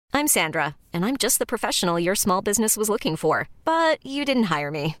I'm Sandra, and I'm just the professional your small business was looking for. But you didn't hire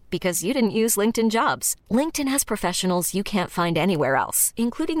me because you didn't use LinkedIn Jobs. LinkedIn has professionals you can't find anywhere else,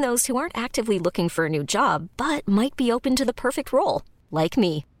 including those who aren't actively looking for a new job, but might be open to the perfect role, like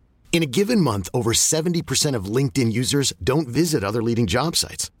me. In a given month, over 70% of LinkedIn users don't visit other leading job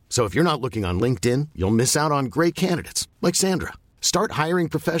sites. So if you're not looking on LinkedIn, you'll miss out on great candidates like Sandra. Start hiring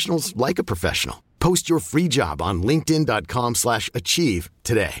professionals like a professional. Post your free job on linkedin.com/achieve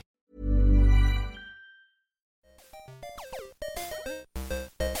today.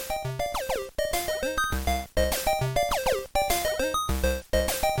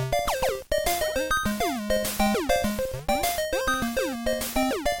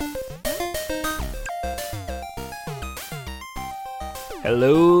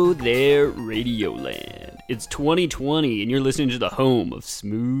 Hello there, Radioland. It's 2020, and you're listening to the home of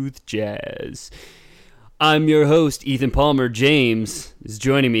smooth jazz. I'm your host, Ethan Palmer. James is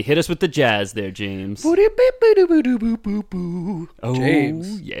joining me. Hit us with the jazz there, James. Oh,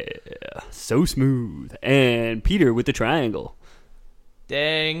 James. yeah. So smooth. And Peter with the triangle.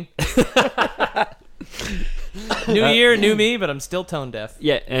 Dang. New year, new me, but I'm still tone deaf.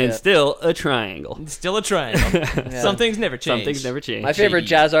 Yeah, and still a triangle. Still a triangle. Some things never change. Some things never change. My favorite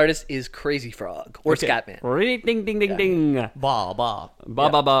jazz artist is Crazy Frog or Scatman. Ding, ding, ding, ding. Ba, ba. Ba,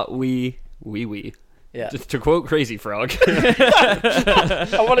 ba, ba, wee. Yeah. Just to quote Crazy Frog.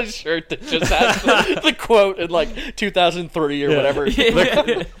 I want a shirt that just has the quote in like 2003 or whatever.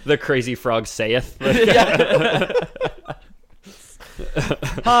 The Crazy Frog saith.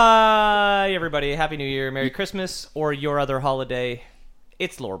 Hi, everybody. Happy New Year. Merry Christmas or your other holiday.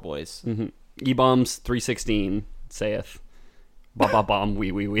 It's Lore Boys. Mm-hmm. E-Bombs 316 saith. Ba ba bomb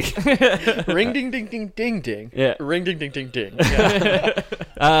wee. Ring ding ding ding ding ding. Yeah. Ring ding ding ding ding. Yeah.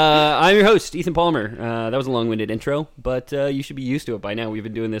 I'm your host, Ethan Palmer. That was a long-winded intro, but you should be used to it by now. We've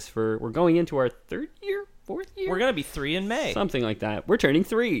been doing this we're going into our fourth year? We're going to be 3 in May. Something like that. We're turning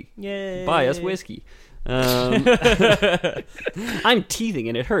 3. Yay. Buy us whiskey. I'm teething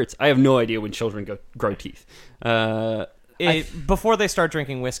and it hurts. I have no idea when children grow teeth. Before they start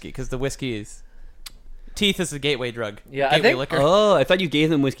drinking whiskey, because the whiskey is... Teeth is the gateway drug. Yeah, gateway I think... liquor. Oh, I thought you gave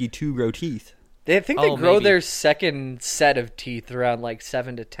them whiskey to grow teeth. They grow maybe. their second set of teeth around like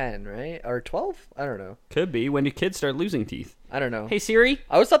 7 to 10, right? Or 12? I don't know. Could be. When do kids start losing teeth? I don't know. Hey, Siri?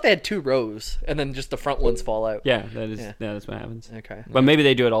 I always thought they had 2 rows, and then just the front ones fall out. Yeah, that's what happens. Okay. But maybe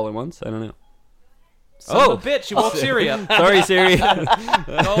they do it all at once. I don't know. Son of a bitch, you woke Siri up. Sorry, Siri.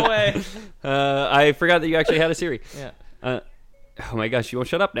 Go away. I forgot that you actually had a Siri. Yeah. Oh my gosh, you won't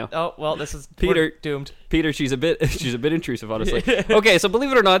shut up now. Oh, well, this is... Peter. We're doomed. Peter, she's a bit intrusive, honestly. Okay, so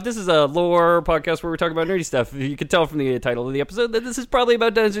believe it or not, this is a lore podcast where we talk about nerdy stuff. You can tell from the title of the episode that this is probably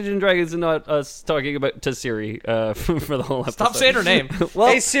about Dungeons and Dragons and not us talking to Siri for the whole episode. Stop saying her name. Well,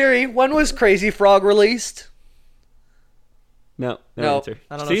 Hey Siri, when was Crazy Frog released? no answer.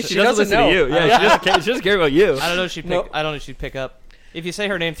 I don't know. See, She she doesn't listen know. to you. Yeah, she doesn't care about you. I don't know if she'd pick. Nope. I don't know if she'd pick up. If you say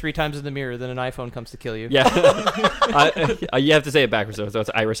her name 3 times in the mirror, then an iPhone comes to kill you. Yeah. You have to say it backwards, though. So it's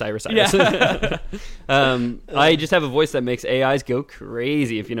Iris. Yeah. I just have a voice that makes AIs go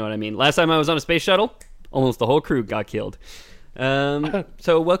crazy, if you know what I mean. Last time I was on a space shuttle, almost the whole crew got killed.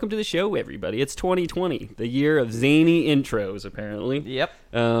 So welcome to the show, everybody. It's 2020, the year of zany intros, apparently. Yep.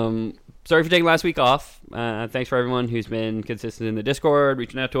 Sorry for taking last week off. Thanks for everyone who's been consistent in the Discord,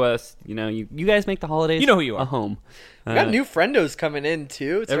 reaching out to us. You know, you guys make the holidays You know who you are. a home. We got new friendos coming in,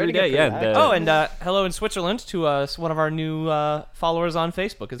 too. It's every starting to day, get pretty yeah. active. Oh, and hello in Switzerland to one of our new followers on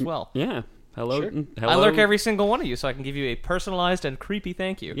Facebook as well. Yeah. Hello. Sure. Hello. I lurk every single one of you, so I can give you a personalized and creepy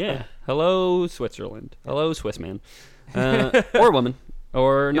thank you. Yeah. Hello, Switzerland. Hello, Swiss man. Or woman.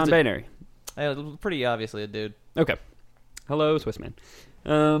 Or non-binary. Pretty obviously a dude. Okay. Hello, Swiss man.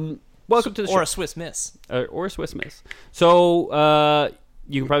 Welcome to the show. Or a Swiss miss. Or a Swiss miss. So,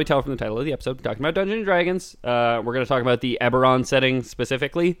 you can probably tell from the title of the episode, we're talking about Dungeons & Dragons. We're going to talk about the Eberron setting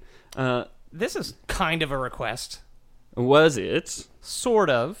specifically. This is kind of a request. Was it? Sort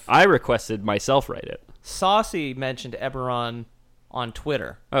of. I requested myself write it. Saucy mentioned Eberron on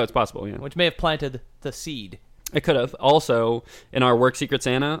Twitter, Oh, it's possible, yeah. which may have planted the seed. It could have. Also, in our Work Secret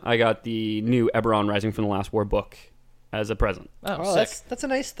Santa, I got the new Eberron Rising from the Last War book as a present. Oh, sick. that's a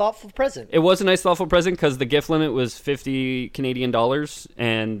nice, thoughtful present. It was a nice, thoughtful present because the gift limit was $50 Canadian,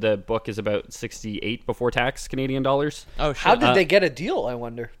 and the book is about 68 before tax Canadian dollars. Oh, shit. How did they get a deal, I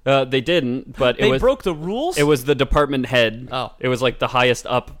wonder? They didn't, but They broke the rules? It was the department head. Oh. It was like the highest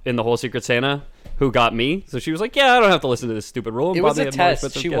up in the whole Secret Santa who got me. So she was like, "Yeah, I don't have to listen to this stupid rule." and It was bought me a more test.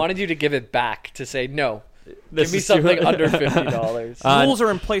 expensive She gift. wanted you to give it back to say, no, This Give me is something too- under $50. Rules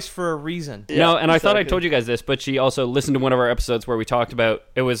are in place for a reason. No, and I thought I exactly. told you guys this, but she also listened to one of our episodes where we talked about,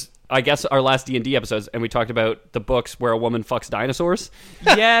 it was, I guess, our last D&D episodes, and we talked about the books where a woman fucks dinosaurs.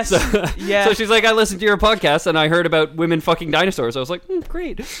 Yes. Yeah. So she's like, I listened to your podcast, and I heard about women fucking dinosaurs. I was like,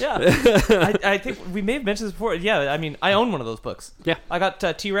 great. Yeah. I think we may have mentioned this before. Yeah, I mean, I own one of those books. Yeah. I got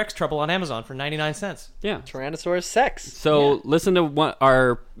T-Rex Trouble on Amazon for 99 cents. Yeah. Tyrannosaurus sex. So listen to what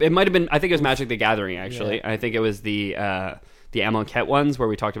it might have been, I think it was Magic the Gathering, actually. Yeah. I think it was the Amonkhet ones where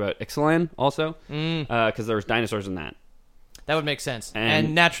we talked about Ixalan also, because there was dinosaurs in that. That would make sense. And-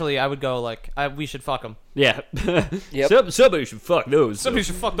 And naturally, I would go like, we should fuck them. Yeah. Yep. Somebody should fuck those. Somebody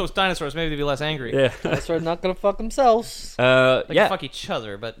should fuck those dinosaurs. Maybe they'd be less angry. Yeah. Dinosaurs not gonna fuck themselves. They Yeah. can fuck each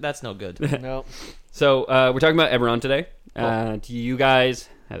other, but that's no good. No. So we're talking about Eberron today. Do you guys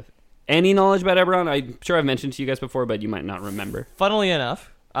have any knowledge about Eberron? I'm sure I've mentioned to you guys before, but you might not remember. Funnily enough,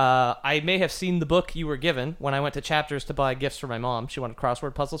 I may have seen the book you were given when I went to Chapters to buy gifts for my mom. She wanted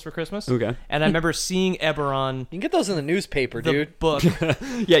crossword puzzles for Christmas. Okay. And I remember seeing Eberron, You can get those in the newspaper, the dude. book.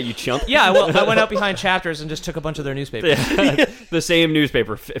 Yeah, you chump. Yeah, I went out behind Chapters and just took a bunch of their newspapers. The same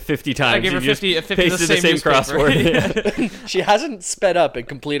newspaper 50 times. I gave her You just 50 of the pasted same newspaper. crossword. She hasn't sped up in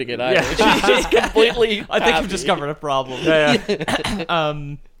completing it either. Yeah. She's just completely. I think happy. I've discovered a problem.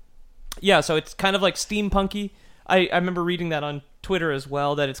 Yeah, so it's kind of like steampunky. I remember reading that on Twitter as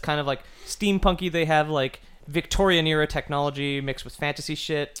well, that it's kind of like steampunky. They have like Victorian era technology mixed with fantasy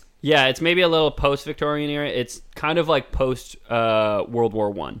shit. Yeah, it's maybe a little post-Victorian era. It's kind of like post World War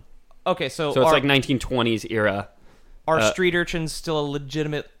One. Okay, so So it's are, like 1920s era. are street urchins still a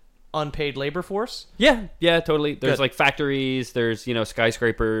legitimate unpaid labor force? Yeah, totally. There's Good. like factories. There's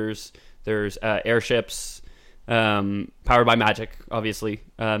skyscrapers. There's airships. Powered by magic, obviously.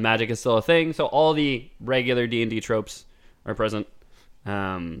 Magic is still a thing, so all the regular D&D tropes are present.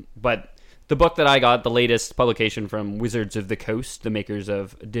 But the book that I got, the latest publication from Wizards of the Coast, the makers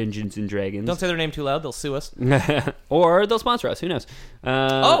of Dungeons and Dragons, Don't say their name too loud; they'll sue us. or they'll sponsor us. Who knows?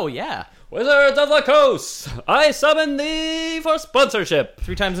 Oh yeah, Wizards of the Coast, I summon thee for sponsorship.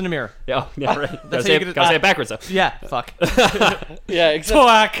 3 times in a mirror. Yeah, right. That's Gotta how you get it- say it backwards though. Yeah, fuck. Yeah,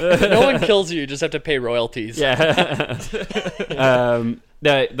 except Fuck. no one kills you. You just have to pay royalties. Yeah.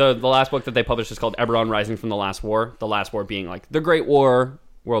 The last book that they published is called Eberron: Rising from the Last War. The last war being like the Great War,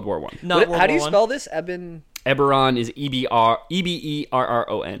 World War One. Not World How do you War I. spell this? Eben. Eberron is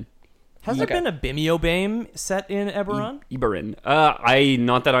Eberron. Has there been a Bimiobame set in Eberron? Eberron.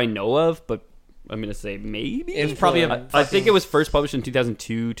 Not that I know of, but I'm gonna say maybe. It's probably a. I think it was first published in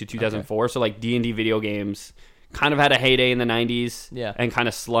 2002 to 2004. So like D&D video games kind of had a heyday in the 90s, Yeah. and kind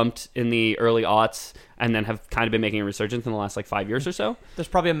of slumped in the early aughts, and then have kind of been making a resurgence in the last like 5 years or so. There's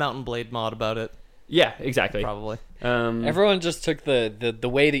probably a Mountain Blade mod about it. Yeah, exactly. Probably. Everyone just took the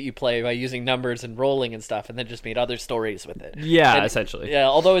way that you play by using numbers and rolling and stuff, and then just made other stories with it. Yeah, And- essentially. Yeah,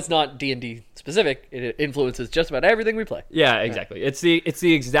 although it's not D&D specific, it influences just about everything we play. Yeah, exactly. It's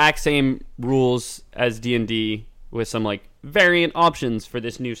the exact same rules as D&D with some like variant options for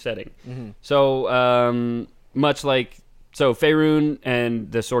this new setting. So much like Faerun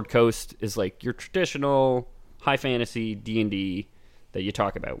and the Sword Coast is like your traditional high fantasy D&D that you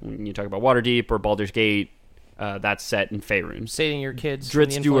talk about when you talk about Waterdeep or Baldur's Gate. That's set in Faerun. Saving your kids from the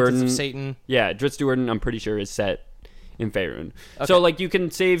Dritz influences of Duerden. Satan. Yeah, Dritz Duerden, I'm pretty sure, is set in Faerun. So like you can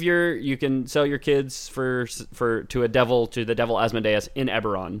sell your kids to the devil Asmodeus in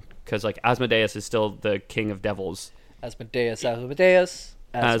Eberron, because like Asmodeus is still the king of devils, Asmodeus.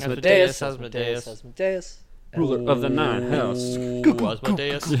 ruler of the Nine Hells.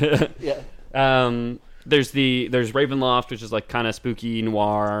 Asmodeus. Yeah. There's Ravenloft, which is like kind of spooky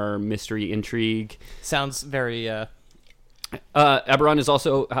noir mystery intrigue. Sounds very. Eberron is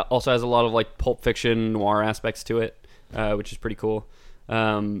also has a lot of like Pulp Fiction noir aspects to it, which is pretty cool.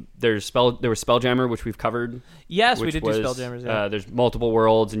 There was Spelljammer, which we've covered. Yes, we which did was, do Spelljammer. Yeah. There's multiple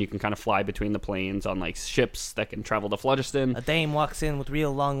worlds, and you can kind of fly between the planes on like ships that can travel to Phlogiston. A dame walks in with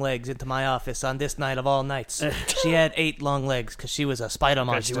real long legs into my office on this night of all nights. She had 8 long legs because she was a spider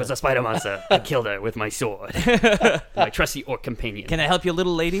monster. She was a spider monster. I killed her with my sword. My trusty orc companion. Can I help you,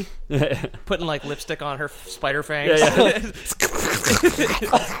 little lady? Putting like lipstick on her spider fangs.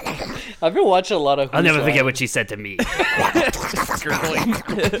 I've been watching a lot of. I'll never Who's forget Line. what she said to me.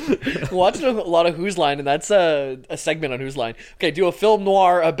 Watching a lot of Who's Line, and that's a segment on Who's Line. Okay, do a film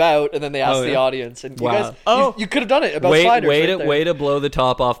noir about, and then they ask the audience. And Wow. you guys, you could have done it about spiders. Way to blow the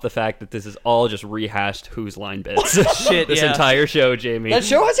top off the fact that this is all just rehashed Who's Line bits. Shit, This yeah. entire show, Jamie. That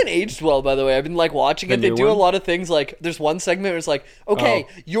show hasn't aged well, by the way. I've been like watching The it. They new do a one? lot of things. Like there's one segment where it's like, okay,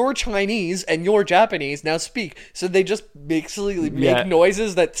 you're Chinese and you're Japanese, now speak. So they just basically make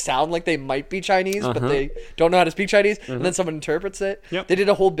noises that sound like they might be Chinese, but they don't know how to speak Chinese, and then someone interprets it. Yep. They did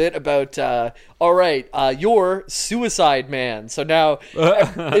a whole bit about, all right, you're Suicide Man. So now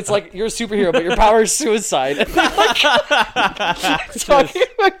it's like you're a superhero, but your power is suicide. Talking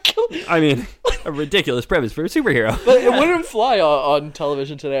about killing. I mean, a ridiculous premise for a superhero. But it wouldn't fly on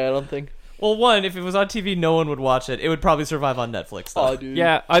television today, I don't think. Well, one, if it was on TV, no one would watch it. It would probably survive on Netflix, though. Oh, dude.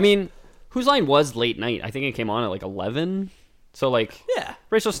 Yeah, I mean, Whose Line was late night. I think it came on at like 11. So, like, Yeah.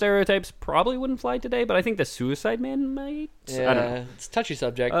 racial stereotypes probably wouldn't fly today, but I think the Suicide Man might. I don't know. Yeah, it's a touchy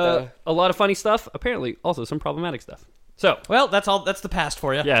subject, though. A lot of funny stuff. Apparently, also some problematic stuff. So, Well, that's all. That's the past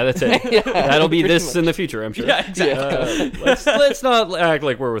for you. yeah, that's it. That'll be this in the future, I'm sure. Yeah, exactly. Let's not act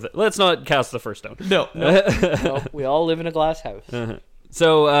like we're with it. Let's not cast the first stone. No. No, we all live in a glass house.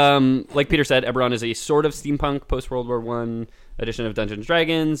 So, like Peter said, Eberron is a sort of steampunk post-World War I edition of Dungeons &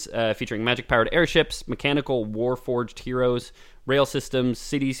 Dragons, featuring magic-powered airships, mechanical war-forged heroes, rail systems,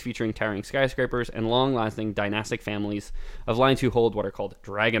 cities featuring towering skyscrapers, and long-lasting dynastic families of lines who hold what are called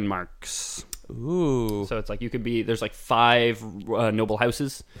dragon marks. Ooh. So it's like you could be, there's like 5 noble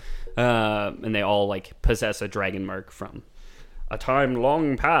houses, and they all like possess a dragon mark from a time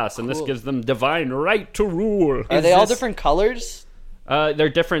long past, and this gives them divine right to rule. Are they all different colors? They're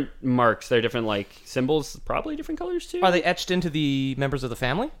different marks. They're different like symbols. Probably different colors too. Are they etched into the members of the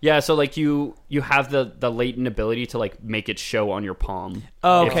family? Yeah. So like you have the latent ability to like make it show on your palm.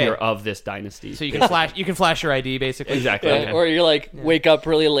 Oh, if okay. you're of this dynasty. So you can flash. You can flash your ID basically. Exactly. Yeah, Okay. or you're like wake up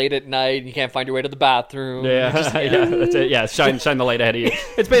really late at night and you can't find your way to the bathroom. Yeah, yeah, that's it. Yeah, shine the light ahead of you.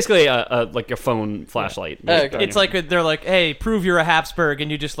 It's basically a like your phone flashlight. Okay. It's like they're like, hey, prove you're a Habsburg, and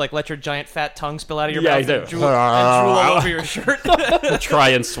you just like let your giant fat tongue spill out of your Yeah, mouth and exactly. drool all over your shirt. try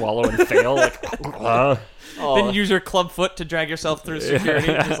and swallow and fail. Like, Oh. Then use your club foot to drag yourself through security.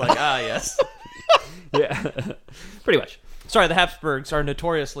 Just like, yes. yeah, pretty much. Sorry, the Habsburgs are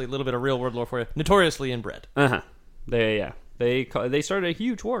notoriously, a little bit of real world lore for you, notoriously inbred. They started a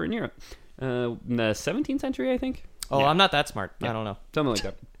huge war in Europe in the 17th century, I think. Oh, Yeah. I'm not that smart. I don't know. Something like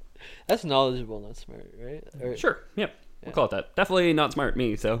that. That's knowledgeable, not smart, right? Or- Sure. Yep. We'll call it that. Definitely not smart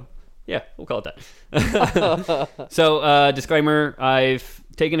me, so yeah, we'll call it that. So, disclaimer, I've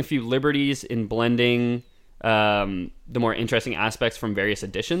taken a few liberties in blending the more interesting aspects from various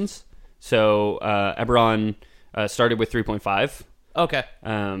editions. So, Eberron started with 3.5, Okay.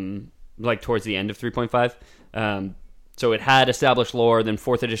 like towards the end of 3.5. So it had established lore, then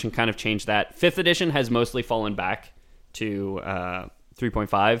 4th edition kind of changed that. 5th edition has mostly fallen back to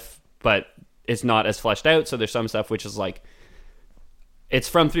 3.5, but it's not as fleshed out, so there's some stuff which is like, it's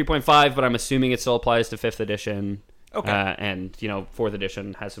from 3.5, but I'm assuming it still applies to 5th edition. Okay. And, 4th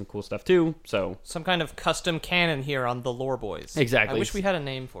edition has some cool stuff too, so... Some kind of custom canon here on the Lore Boys. Exactly. I wish we had a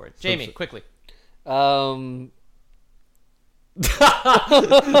name for it. Jamie, quickly. Dead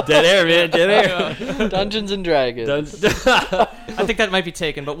air, man, dead air. Dungeons and Dragons. I think that might be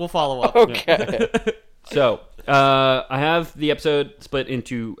taken, but we'll follow up. Okay. So, I have the episode split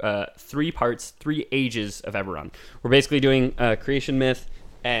into 3 parts, 3 ages of Eberron. We're basically doing creation myth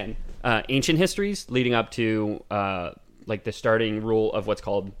and ancient histories leading up to like the starting rule of what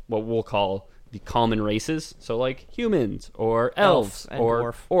we'll call the common races. So like humans or elves and or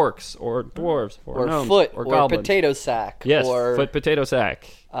dwarf. orcs or dwarves or Or gnomes foot or or goblins. potato sack. Yes, Or foot potato sack.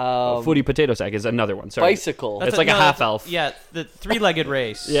 Footy potato sack is another one. Sorry. bicycle. That's like a half elf. Yeah, the 3-legged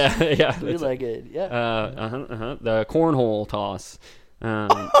race. Yeah, yeah. that's it. Three-legged. Yeah. The cornhole toss.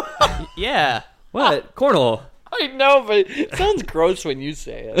 Yeah. What? Cornhole? I know, but it sounds gross when you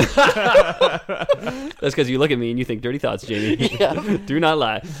say it. That's because you look at me and you think dirty thoughts, Jamie. Do not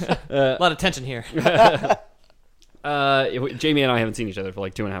lie. A lot of tension here. Jamie and I haven't seen each other for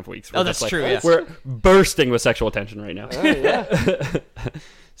like 2.5 weeks. Oh, that's true, yeah. We're bursting with sexual tension right now. Oh, yeah.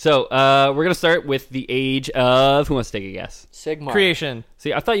 So we're going to start with the age of... Who wants to take a guess? Sigmar. Creation.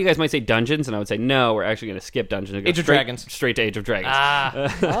 See, I thought you guys might say dungeons, and I would say, no, we're actually going to skip dungeons. And go Age of straight- Dragons. Straight to Age of Dragons.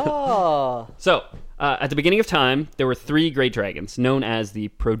 Oh. So, at the beginning of time, there were 3 great dragons, known as the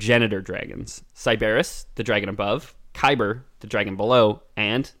progenitor dragons. Cyberus, the dragon above, Kyber, the dragon below,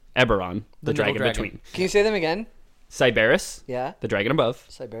 and Eberron, the The dragon middle dragon. between. Can you say them again? Cyberus, Yeah. the dragon above,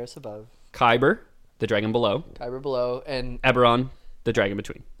 Cyberus above. Kyber, the dragon below, Kyber below. And Eberron, the dragon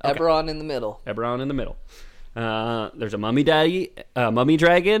between. Eberron in the middle. Eberron in the middle. There's a mummy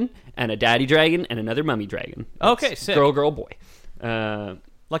dragon, and a daddy dragon, and another mummy dragon. Okay, It's sick. girl, boy.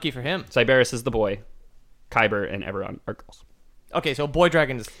 Lucky for him. Sybaris is the boy. Kyber and Eberron are girls. Okay, so boy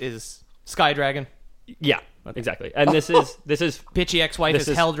dragon is Sky Dragon. Yeah, exactly. And this is Bitchy ex-wife This is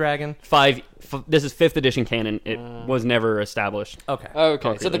is- Hell Dragon. this is 5th edition canon. It was never established. Okay.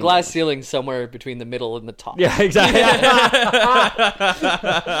 Okay, so the glass ceiling's somewhere between the middle and the top. Yeah, exactly.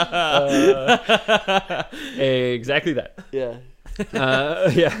 Exactly that. Yeah.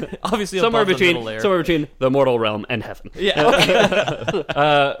 Yeah. Obviously somewhere above the between middle layer. the mortal realm and heaven. Yeah. Okay.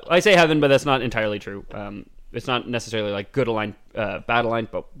 I say heaven, but that's not entirely true. It's not necessarily like good aligned, bad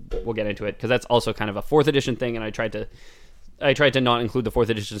aligned, but we'll get into it because that's also kind of a 4th edition thing, and I tried to not include the 4th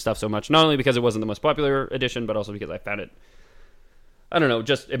edition stuff so much, not only because it wasn't the most popular edition, but also because I found it, I don't know,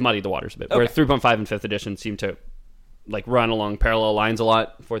 just it muddied the waters a bit. Where 3.5 and 5th edition seem to like run along parallel lines a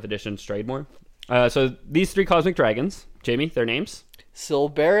lot. 4th edition strayed more. So these 3 cosmic dragons, Jamie, their names?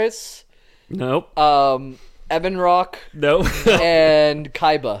 Silbaris, Nope. Ebenrock, No. and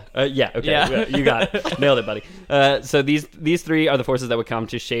Kaiba. Yeah, okay. Yeah. You got it. Nailed it, buddy. So these 3 are the forces that would come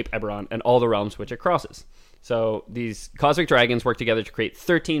to shape Eberron and all the realms which it crosses. So these cosmic dragons work together to create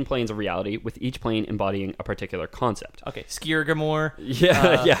 13 planes of reality, with each plane embodying a particular concept. Okay. Skiergamore.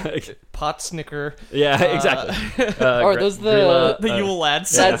 Yeah, yeah. Potsnicker. Yeah, exactly. Are those the- Grilla, The Yule lads.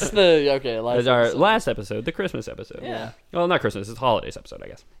 That's the okay. That's our last episode, the Christmas episode. Yeah. Well, not Christmas, it's the holidays episode, I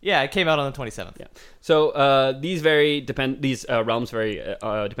guess. Yeah, it came out on the 27th. Yeah. So these realms vary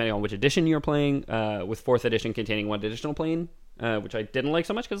depending on which edition you're playing. With 4th edition containing 1 additional plane, which I didn't like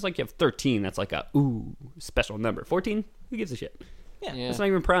so much because like you have 13. That's like a special number. 14, who gives a shit? Yeah. It's not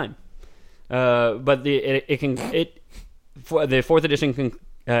even prime. But the 4th edition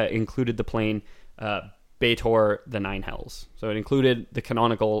included the plane Baator the Nine Hells. So it included the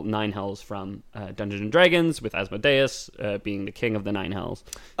canonical Nine Hells from Dungeons and Dragons, with Asmodeus being the king of the Nine Hells.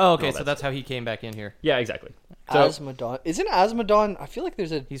 Oh, okay. No, So that's that's how he came back in here. Yeah, exactly. So Asmodon. Isn't Asmodon? I feel like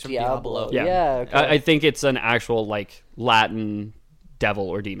there's a He's from Diablo. Diablo. yeah, Okay. I think it's an actual like Latin devil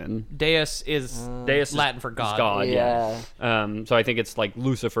or demon. Deus is Deus is- Latin for is God. God. yeah. So I think it's like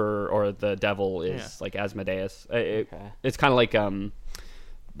Lucifer or the devil is Yeah. like Asmodeus. Okay. It's kind of like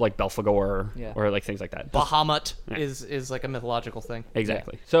Belphegor Yeah. or like things like that. Bahamut is like a mythological thing.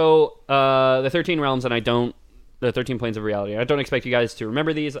 Exactly. So the 13 realms, and the 13 planes of reality. I don't expect you guys to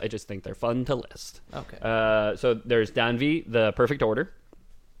remember these. I just think they're fun to list. Okay. So there's Danvi, the perfect order.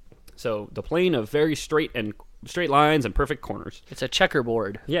 So the plane of very straight lines and perfect corners. It's a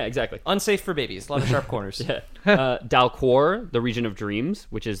checkerboard. Yeah, exactly. Unsafe for babies. A lot of sharp corners. Yeah. Dalquor, the region of dreams,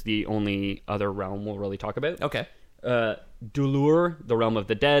 which is the only other realm we'll really talk about. Okay. Dulur, the realm of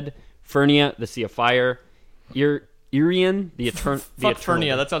the dead. Fernia, the sea of fire. Irian, the eternal. Fuck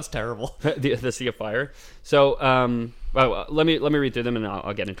Fernia. That sounds terrible. the Sea of Fire. So, let me read through them, and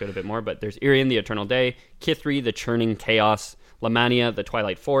I'll get into it a bit more. But there's Irian, the Eternal Day; Kithri, the Churning Chaos; Lamania, the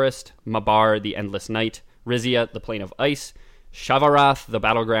Twilight Forest; Mabar, the Endless Night; Rizia, the Plain of Ice; Shavarath, the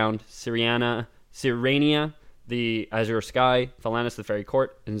Battleground; Sirania, the Azure Sky; Thalanis, the Fairy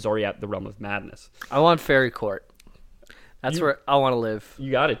Court; and Zoriat, the Realm of Madness. I want Fairy Court. That's where I want to live.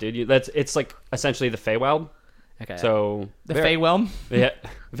 You got it, dude. It's like essentially the Feywild. Okay. So The Feywhelm. yeah,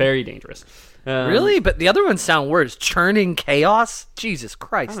 very dangerous. Really? But the other ones sound worse. Churning Chaos? Jesus I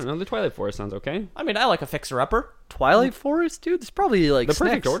Christ. don't know. The Twilight Forest sounds okay. I mean, I like a fixer-upper. Twilight Forest? Dude, it's probably like The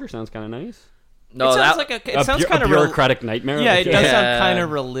Perfect Snicks. Order sounds kind of nice. No, it sounds that, like it sounds kind a of bureaucratic nightmare. Yeah, it does Yeah. sound kind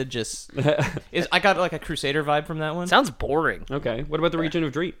of religious. I got like a Crusader vibe from that one. sounds boring. Okay. What about the Region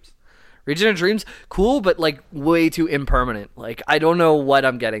of Dreams? Region of Dreams, cool, but like way too impermanent. Like I don't know what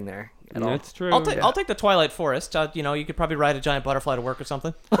I'm getting there at all. That's true. I'll take the Twilight Forest. You could probably ride a giant butterfly to work or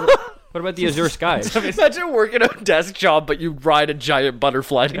something. What about the Azure Sky? Imagine working a desk job, but you ride a giant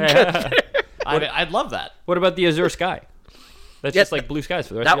butterfly to get there. I'd love that. What about the Azure Sky? That's Yeah, just like blue skies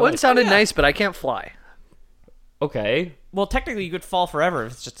for the rest That of your one life. sounded nice, but I can't fly. Okay. Well, technically, you could fall forever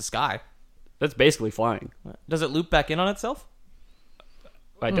if it's just the sky. That's basically flying. Does it loop back in on itself?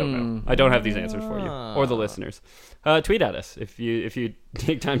 I don't know. I don't have these answers for you or the listeners. Tweet at us if you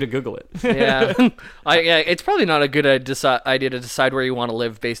take time to Google it. Yeah, it's probably not a good idea to decide where you want to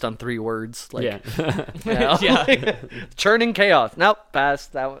live based on 3 words. Like, Yeah. you know? Yeah. Churning Chaos. Nope, pass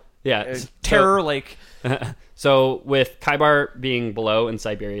that one. Yeah. Terror Lake. So with Kaibar being below and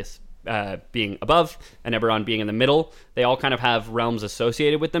Siberius being above and Eberron being in the middle, they all kind of have realms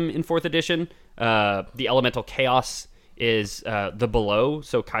associated with them in 4th edition. The elemental chaos is the below.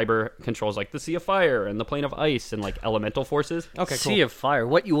 So Kyber controls like the Sea of Fire and the Plane of Ice and like elemental forces. Okay, cool. Sea of Fire.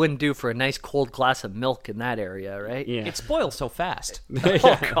 What you wouldn't do for a nice cold glass of milk in that area, right? Yeah. It spoils so fast.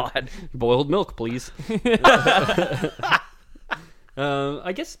 Oh, God. Boiled milk, please.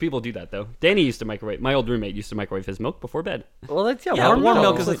 I guess people do that though. Danny used to microwave. My old roommate used to microwave his milk before bed. Well, that's, Yeah, warm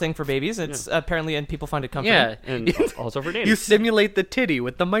milk is a thing for babies. It's apparently, and people find it comforting. Yeah. And also for Danny. You simulate the titty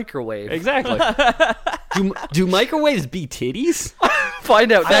with the microwave. Exactly. do microwaves be titties?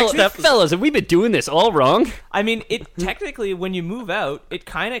 Find out next episode. Fellas, have we been doing this all wrong? I mean, it technically, when you move out, it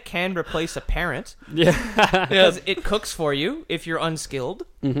kind of can replace a parent. Yeah. Because it cooks for you if you're unskilled.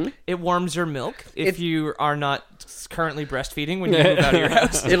 Mm-hmm. It warms your milk if you are not currently breastfeeding when you move out of your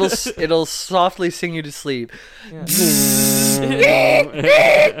house. It'll softly sing you to sleep.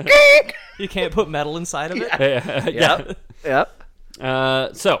 You can't put metal inside of it.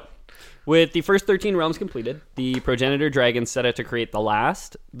 Yep. So, with the first 13 realms completed, the progenitor dragons set out to create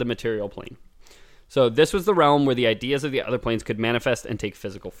the material plane. So this was the realm where the ideas of the other planes could manifest and take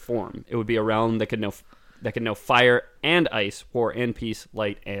physical form. It would be a realm that could know fire and ice, war and peace,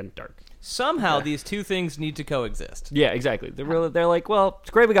 light and dark. Somehow these two things need to coexist. Yeah, exactly. They're like, well, it's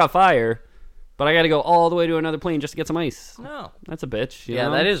great we got fire, but I got to go all the way to another plane just to get some ice. No. That's a bitch. You Yeah,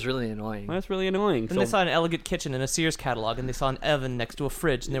 know? that is really annoying. That's really annoying. Then they saw an elegant kitchen in a Sears catalog, and they saw an oven next to a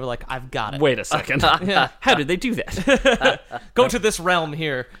fridge, and they were like, I've got it. Wait a second. How did they do that? Go to this realm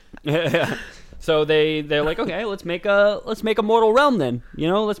here. So they're like, okay, let's make a mortal realm then. You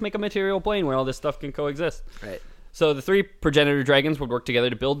know, let's make a material plane where all this stuff can coexist. Right. So the three progenitor dragons would work together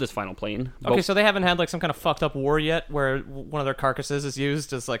to build this final plane. Okay, so they haven't had like some kind of fucked up war yet where one of their carcasses is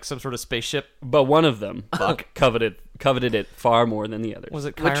used as like some sort of spaceship. But one of them coveted it far more than the others. Was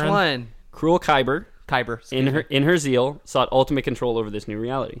it Chiron? Which one? Cruel Kyber, Kyber. in her zeal, sought ultimate control over this new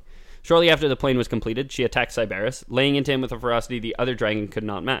reality. Shortly after the plane was completed, she attacked Cyberus, laying into him with a ferocity the other dragon could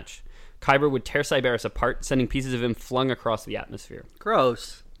not match. Kyber would tear Cyberus apart, sending pieces of him flung across the atmosphere.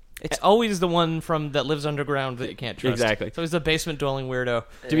 Gross. It's always the one that lives underground that you can't trust. Exactly. It's always the basement dwelling weirdo.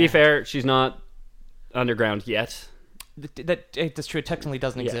 To be fair, she's not underground yet. That's true. It technically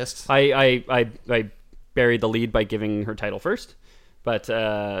doesn't Yeah. exist. I buried the lead by giving her title first. But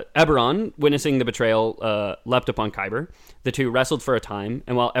Eberron, witnessing the betrayal, leapt upon Kyber. The two wrestled for a time,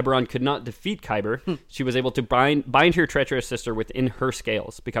 and while Eberron could not defeat Kyber, she was able to bind her treacherous sister within her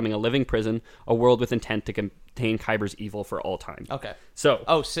scales, becoming a living prison, a world with intent to contain Kyber's evil for all time. Okay. So,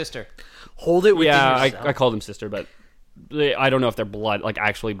 Oh, sister. Hold it within yeah, yourself. I called them sister, but I don't know if they're blood, like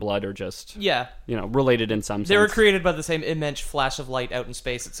actually blood, or just Yeah. related in some sense. They were created by the same immense flash of light out in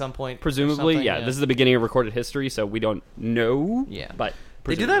space at some point. or Presumably, something, yeah. This is the beginning of recorded history, so we don't know. Yeah. But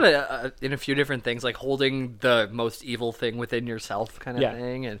They do that in a few different things, like holding the most evil thing within yourself kind of Yeah.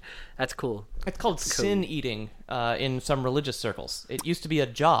 thing, and that's cool. It's called sin eating in some religious circles. It used to be a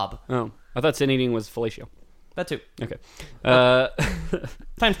job. Oh, I thought sin eating was fellatio. That too. Okay.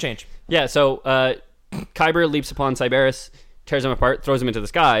 Times change. Yeah, so Kyber leaps upon Cyberus, tears him apart, throws him into the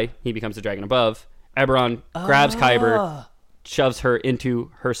sky. He becomes the dragon above. Eberron grabs Kyber, shoves her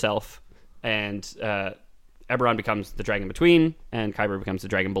into herself, and Eberron becomes the dragon between, and Kyber becomes the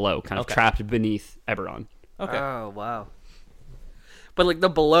dragon below, kind of trapped beneath Eberron. Okay. Oh, wow. But, like, the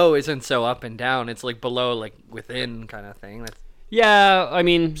below isn't so up and down. It's, like, below, like, within kind of thing. That's... Yeah, I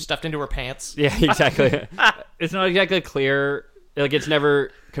mean... Stuffed into her pants. Yeah, exactly. It's not exactly clear. Like, it's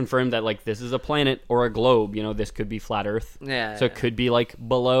never confirmed that, like, this is a planet or a globe. You know, this could be flat Earth. Yeah. So it could be, like,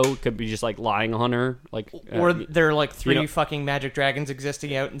 below. Could be just, like, lying on her. Like, Or there are like three know- fucking magic dragons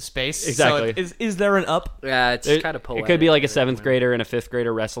existing out in space. Exactly. So is there an up? Yeah, it's kind of poetic. It could be like a 7th grader and a 5th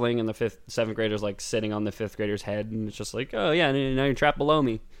grader wrestling, and the 7th grader's like sitting on the 5th grader's head, and it's just like, oh yeah, now you're trapped below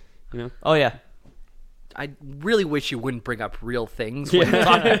me, you know? Oh yeah. I really wish you wouldn't bring up real things. When you're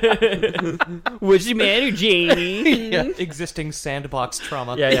talking. What's the matter, Jamie? Existing sandbox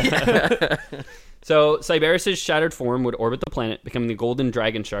trauma. Yeah. So Cyberus' shattered form would orbit the planet, becoming the golden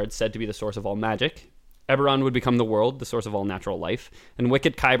dragon shard said to be the source of all magic. Eberron would become the world, the source of all natural life, and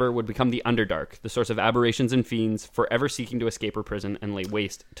wicked Kyber would become the Underdark, the source of aberrations and fiends, forever seeking to escape her prison and lay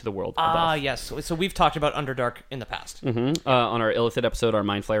waste to the world Ah, above. yes. So we've talked about Underdark in the past. On our Illithid episode, our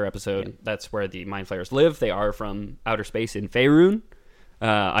Mind Flayer episode, that's where the Mind Flayers live. They are from outer space in Faerun.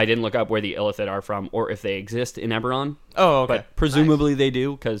 I didn't look up where the Illithid are from or if they exist in Eberron. Oh, okay. But presumably they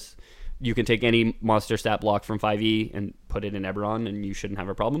do, because you can take any monster stat block from 5e and put it in Eberron, and you shouldn't have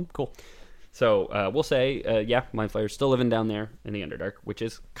a problem. Cool. So we'll say, Mind Flayers still living down there in the Underdark, which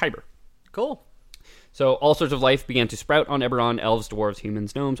is Kyber. Cool. So all sorts of life began to sprout on Eberron: elves, dwarves,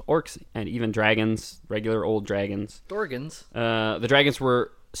 humans, gnomes, orcs, and even dragons, regular old dragons. Dorgans. The dragons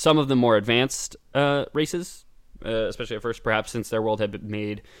were some of the more advanced races, especially at first, perhaps since their world had been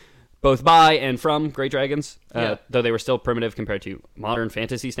made both by and from great dragons, though they were still primitive compared to modern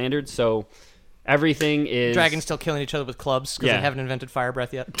fantasy standards. So everything is... Dragons still killing each other with clubs because they haven't invented fire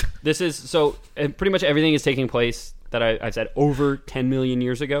breath yet. This is... So pretty much everything is taking place, that I've said, over 10 million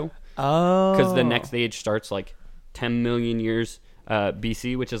years ago. Oh. Because the next age starts like 10 million years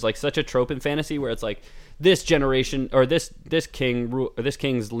BC, which is like such a trope in fantasy where it's like this generation or this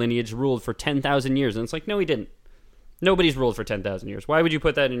king's lineage ruled for 10,000 years, and it's like, no, he didn't. Nobody's ruled for 10,000 years. Why would you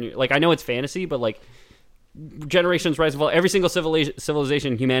put that in your... Like, I know it's fantasy, but like generations rise and fall. Every single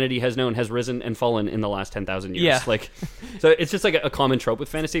civilization humanity has known has risen and fallen in the last 10,000 years. Yeah. Like, so it's just like a common trope with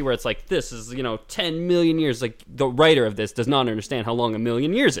fantasy where it's like, this is, 10 million years. Like, the writer of this does not understand how long a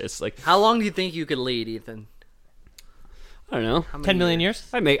million years is. Like, How long do you think you could lead, Ethan? I don't know. 10 million years?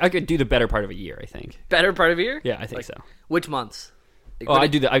 I could do the better part of a year, I think. Better part of a year? Yeah, I think so. Which months? Oh,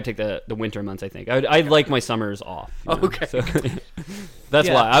 I'd take the winter months, I think. I'd like my summers off. Okay. So, that's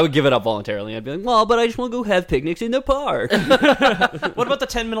why. I would give it up voluntarily. I'd be like, well, but I just want to go have picnics in the park. What about the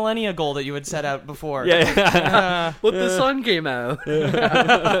 10 millennia goal that you had set out before? Yeah. What the sun came out.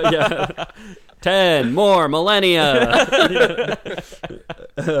 Yeah. 10 more millennia.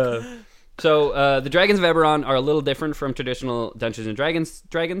 So the Dragons of Eberron are a little different from traditional Dungeons and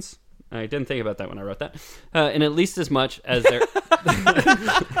Dragons. I didn't think about that when I wrote that. And at least as much as their...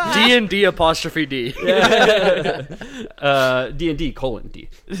 D&D apostrophe D. D&D colon D.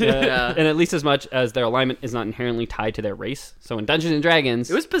 And at least as much as their alignment is not inherently tied to their race. So in Dungeons and Dragons...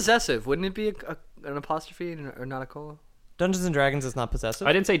 It was possessive. Wouldn't it be an apostrophe or not a colon? Dungeons and Dragons is not possessive?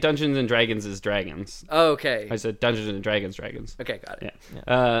 I didn't say Dungeons and Dragons is dragons. Oh, okay. I said Dungeons and Dragons. Okay, got it.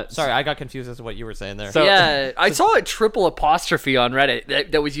 Yeah. Sorry, I got confused as to what you were saying there. So- Yeah, I saw a triple apostrophe on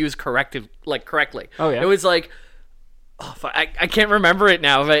Reddit that was used correctly. Oh, yeah? It was like... I can't remember it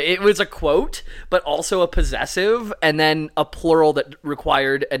now, but it was a quote, but also a possessive, and then a plural that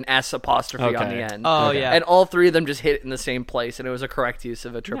required an S apostrophe on the end. Oh, yeah. And all three of them just hit in the same place, and it was a correct use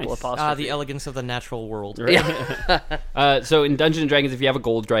of a triple apostrophe. The elegance of the natural world. So in Dungeons and Dragons, if you have a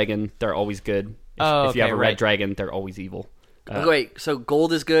gold dragon, they're always good. If you have a red right. dragon, they're always evil. Wait, so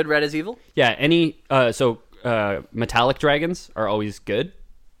gold is good, red is evil? Yeah, metallic dragons are always good,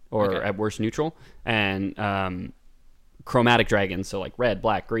 or at worst neutral, and chromatic dragons, so like red,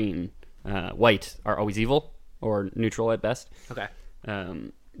 black, green, white, are always evil or neutral at best. Okay.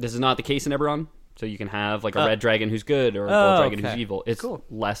 This is not the case in Eberron, so you can have like a red dragon who's good or a gold dragon who's evil. It's cool.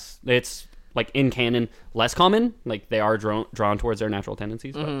 Less. It's like in canon less common. Like they are drawn towards their natural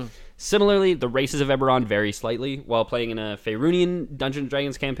tendencies. But similarly, the races of Eberron vary slightly. While playing in a Faerunian Dungeons &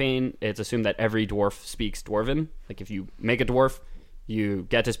 Dragons campaign, it's assumed that every dwarf speaks Dwarven. Like if you make a dwarf, you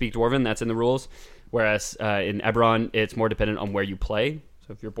get to speak Dwarven. That's in the rules. Whereas in Eberron, it's more dependent on where you play.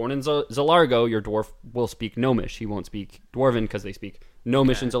 So if you're born in Zalargo, your dwarf will speak Gnomish. He won't speak Dwarven because they speak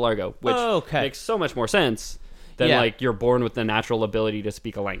Gnomish in Zalargo, which makes so much more sense than like you're born with the natural ability to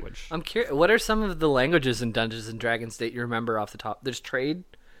speak a language. I'm curious, what are some of the languages in Dungeons and Dragons that you remember off the top? There's trade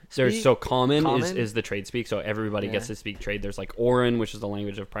speak? There's so common? Is the trade speak, so everybody gets to speak trade. There's like Orin, which is the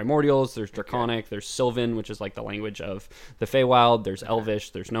language of Primordials. There's Draconic. There's Sylvan, which is like the language of the Feywild. There's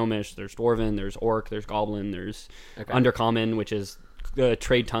Elvish. There's Gnomish. There's Dwarven. There's Orc. There's Goblin. There's Undercommon, which is the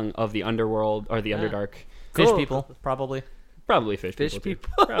trade tongue of the Underworld or the Underdark. Fish people, probably. Probably fish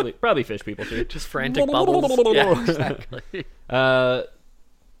people. Probably fish people too. Just frantic bubbles. Yeah, exactly.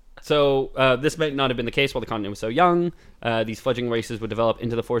 So this might not have been the case while the continent was so young. These fledgling races would develop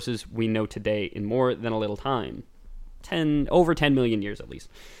into the forces we know today in more than a little time. Over 10 million years at least.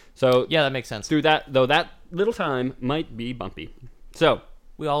 So yeah, that makes sense. Through that, though, that little time might be bumpy. So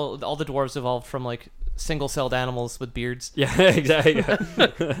all the dwarves evolved from like single-celled animals with beards. Yeah, exactly.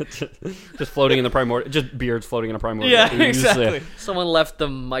 Just floating in the primordial, just beards floating in a primordial. Yeah, exactly. Yeah. Someone left the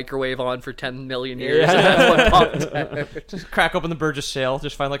microwave on for 10 million years, and that's what popped out. Just crack open the Burgess Shale,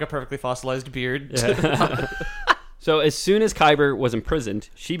 just find like a perfectly fossilized beard. Yeah. So as soon as Kyber was imprisoned,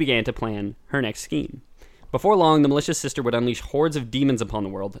 she began to plan her next scheme. Before long, the malicious sister would unleash hordes of demons upon the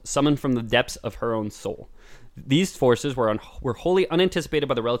world, summoned from the depths of her own soul. These forces were wholly unanticipated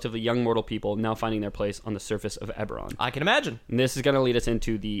by the relatively young mortal people now finding their place on the surface of Eberron. I can imagine. And this is going to lead us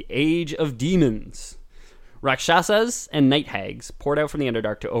into the Age of Demons. Rakshasas and night hags poured out from the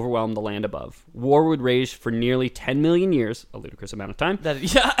Underdark to overwhelm the land above. War would rage for nearly 10 million years, a ludicrous amount of time,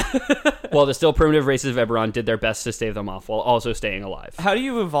 while the still primitive races of Eberron did their best to stave them off while also staying alive. How do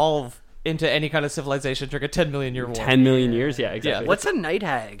you evolve into any kind of civilization during a 10 million year war? 10 million years? Yeah, exactly. Yeah. What's a night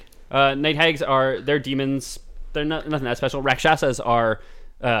hag? Night hags they're demons. They're nothing that special. Rakshasas are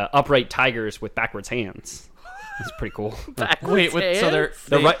upright tigers with backwards hands. It's pretty cool. Wait, so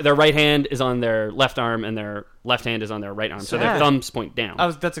Their right hand is on their left arm, and their left hand is on their right arm. So their thumbs point down.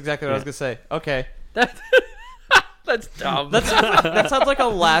 That's exactly what I was gonna say. Okay. That's dumb. That sounds like a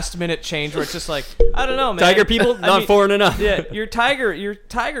last minute change where it's just like, I don't know, man. Tiger people, not foreign enough. Yeah, your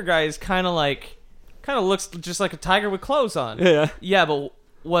tiger guy is kind of looks just like a tiger with clothes on. Yeah. Yeah, but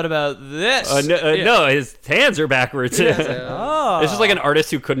what about this? No, his hands are backwards. Oh. It's just like an artist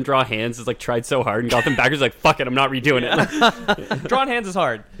who couldn't draw hands has like tried so hard and got them backwards. Like, fuck it, I'm not redoing it. Drawing hands is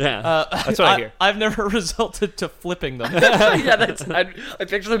hard. Yeah, that's what I hear. I've never resulted to flipping them. Yeah, I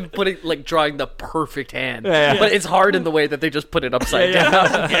picture them drawing the perfect hand, but it's hard in the way that they just put it upside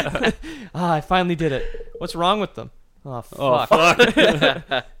down. I finally did it. What's wrong with them? Oh, fuck. Oh,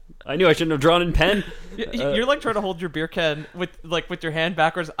 fuck. I knew I shouldn't have drawn in pen. You're like trying to hold your beer can with your hand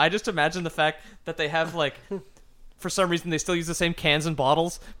backwards. I just imagine the fact that they have for some reason they still use the same cans and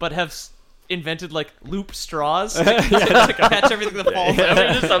bottles, but have invented loop straws to catch everything that falls out.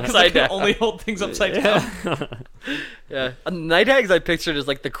 They're just upside down. Only hold things upside down. Yeah, night hags I pictured as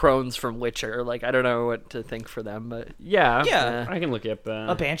the crones from Witcher. I don't know what to think for them, but Yeah. I can look up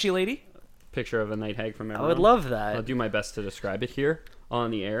a banshee lady. Picture of a night hag from Eberron. I would love that. I'll do my best to describe it here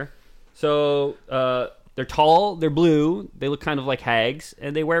on the air. So they're tall, they're blue, they look kind of like hags,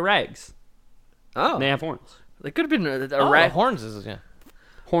 and they wear rags. Oh, And they have horns. they could have been a rat. Horns is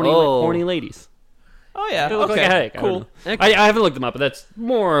Horny ladies. Oh yeah, They look like a hag. cool. I haven't looked them up, but that's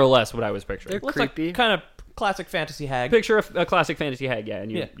more or less what I was picturing. They're Looks creepy. like kind of classic fantasy hag. Picture a classic fantasy hag, yeah, and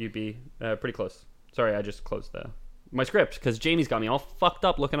Yeah. you'd be pretty close. Sorry, I just closed my script because Jamie's got me all fucked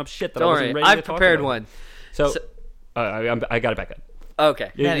up looking up shit that Don't I wasn't worry, ready to I've talk prepared about. one. So I got it back up.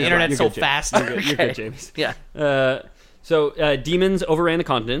 Okay. Man, the internet's so good, James. fast. You're good, James. Yeah. So demons overran the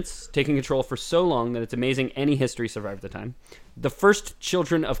continents, taking control for so long that it's amazing any history survived the time. The first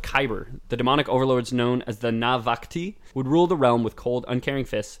children of Khyber, the demonic overlords known as the Navakti, would rule the realm with cold, uncaring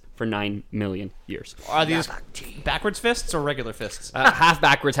fists for 9 million years. Are these backwards fists or regular fists? Half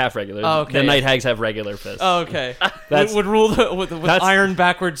backwards, half regular. Oh, okay. The night hags have regular fists. Oh, okay. That's- would rule with iron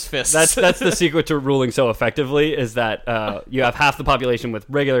backwards fists. That's the secret to ruling so effectively is that you have half the population with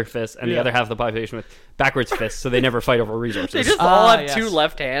regular fists and the other half of the population with backwards fists, so they never fight over resources. They just all have yes. two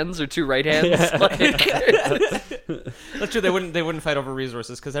left hands or two right hands. That's true. They wouldn't fight over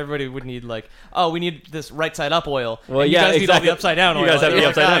resources because everybody would need we need this right side up oil. Well, and yeah, you guys need all exactly. the upside down oil. You guys have the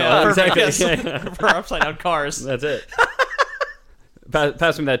upside down oil. Perfect, Exactly. yes. For our upside down cars. That's it.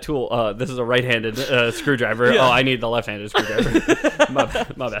 Pass me that tool. This is a right-handed screwdriver. Yeah. Oh, I need the left-handed screwdriver. my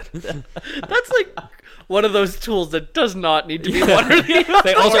bad. That's one of those tools that does not need to be one or the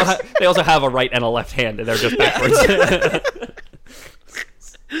other. They also have a right and a left hand, and they're just backwards.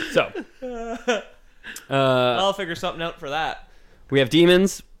 So, I'll figure something out for that. we have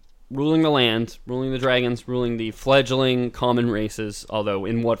demons ruling the land, ruling the dragons, ruling the fledgling common races, although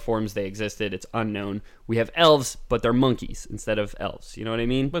in what forms they existed, it's unknown. We have elves, but they're monkeys instead of elves. You know what I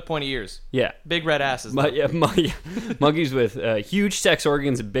mean? With pointy ears. Yeah. Big red asses. Monkeys with huge sex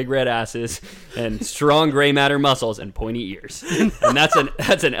organs and big red asses and strong gray matter muscles and pointy ears. And that's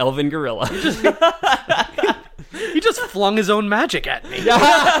an elven gorilla. He just flung his own magic at me.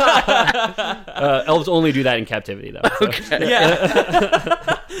 Elves only do that in captivity, though. So. Okay.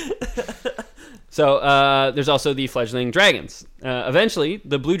 Yeah. So there's also the fledgling dragons. Eventually,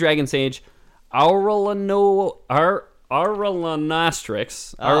 the blue dragon sage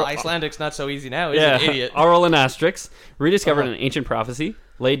Aurelanastrix. Icelandic's not so easy now. He's an idiot. Aurelanastrix rediscovered an ancient prophecy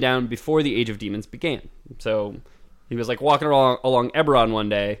laid down before the Age of Demons began. So he was walking along Eberron one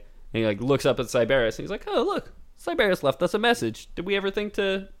day, and he looks up at Sybaris, and he's like, "Oh, look, Sybaris left us a message. Did we ever think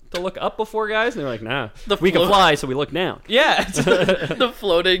to look up before, guys?" And they're like, "Nah, we can fly, so we look down." Yeah. The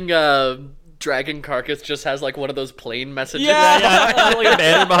floating dragon carcass just has one of those plane messages. Yeah, like a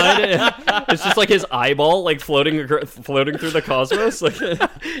banner behind it. It's just his eyeball floating through the cosmos.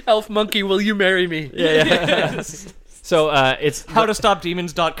 Elf monkey, will you marry me? Yeah. So it's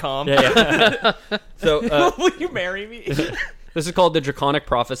HowToStopDemons.com. Yeah. So Will you marry me? this is called the Draconic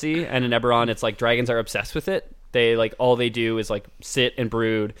Prophecy, and in Eberron, it's dragons are obsessed with it. They all they do is sit and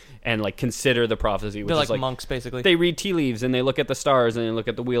brood and consider the prophecy, which They're is like monks, basically. They read tea leaves and they look at the stars and they look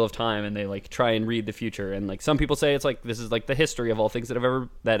at the wheel of time and they try and read the future. And some people say it's this is the history of all things that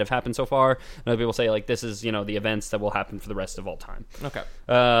have happened so far. And other people say this is the events that will happen for the rest of all time. Okay.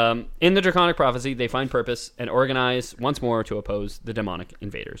 In the Draconic Prophecy, they find purpose and organize once more to oppose the demonic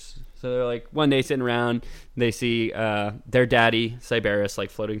invaders. So they're one day sitting around, they see their daddy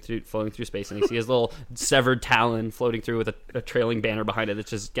Sybaris floating through space, and they see his little severed tablet Talon floating through with a trailing banner behind it that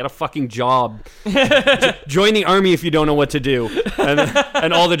says, "Get a fucking job. Join the army if you don't know what to do."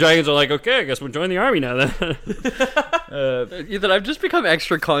 And all the dragons are like, "Okay, I guess we'll join the army now then." Ethan, I've just become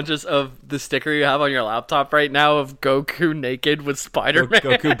extra conscious of the sticker you have on your laptop right now of Goku naked with Spider-Man.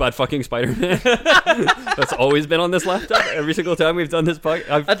 Goku butt fucking Spider-Man. That's always been on this laptop every single time we've done this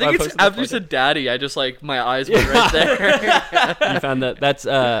podcast. I think it's after you said daddy, I just like, my eyes went right there. You found that. That's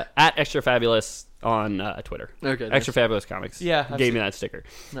at Extra Fabulous on Twitter. Okay, nice. Extra Fabulous Comics. Yeah, I've gave seen- me that sticker.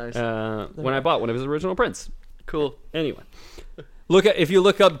 Nice. When I bought one of his original prints. Cool. Anyway, if you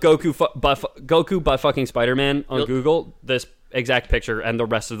look up Goku butt fucking Spider-Man on Google, this exact picture and the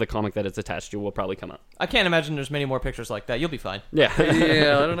rest of the comic that it's attached to will probably come up. I can't imagine there's many more pictures like that. You'll be fine. Yeah.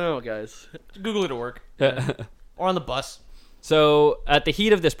 Yeah, I don't know, guys. Google it at work. Or on the bus. So at the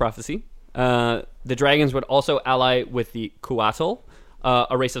heat of this prophecy, the dragons would also ally with the Kuatl,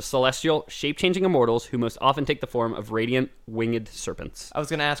 a race of celestial, shape-changing immortals who most often take the form of radiant, winged serpents. I was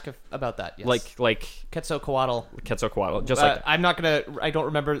going to ask about that. Yes. Like Quetzalcoatl. Quetzalcoatl, just like that. I'm not going to... I don't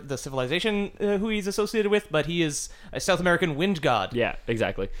remember the civilization who he's associated with, but he is a South American wind god. Yeah,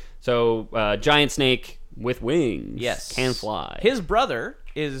 exactly. So giant snake with wings. Yes. Can fly. His brother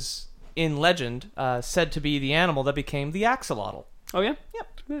is, in legend, said to be the animal that became the axolotl. Oh, yeah? Yep.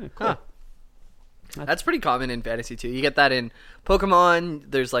 Yeah, cool. Huh. That's pretty common in fantasy too. You get that in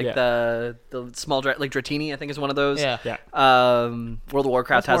Pokemon. There's like the small like Dratini, I think is one of those. Yeah. Yeah. World of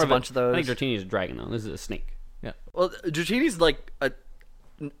Warcraft That's has more a bunch of those. I think Dratini is a dragon, though. This is a snake. Yeah. Well, Dratini's like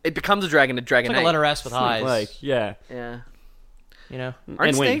it becomes a dragon. A dragon. It's like a letter S with eyes. Like, yeah. Yeah. You know? Aren't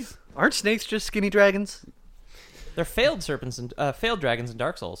And snakes? wings. Aren't snakes just skinny dragons? They're failed serpents and failed dragons in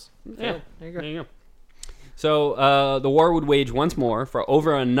Dark Souls. Yeah. There you go. There you go. So the war would wage once more for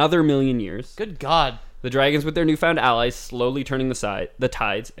over another million years. Good God. The dragons, with their newfound allies, slowly turning the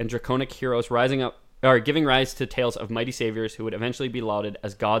tides, and draconic heroes rising up, or giving rise to tales of mighty saviors who would eventually be lauded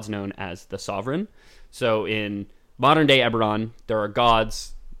as gods known as the Sovereign. So in modern day Eberron, there are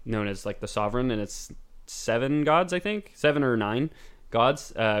gods known as like the Sovereign, and it's 7 gods, I think, 7 or 9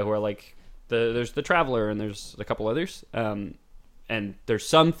 gods who are like there's the Traveler, and there's a couple others, and there's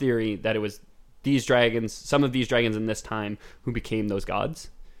some theory that it was these dragons, some of these dragons in this time, who became those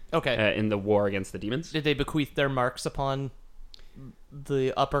gods. Okay. In the war against the demons. Did they bequeath their marks upon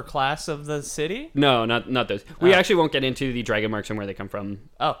the upper class of the city? No, not those. We actually won't get into the dragon marks and where they come from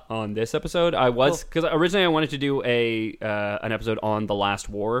on this episode. I was, because originally I wanted to do an episode on the last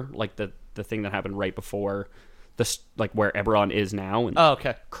war, like the thing that happened right before like where Eberron is now, and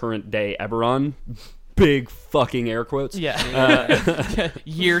okay. current day Eberron. Big fucking air quotes. Yeah.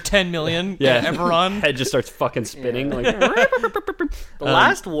 Year 10 million. Yeah. Eberron. Head just starts fucking spinning. Like, The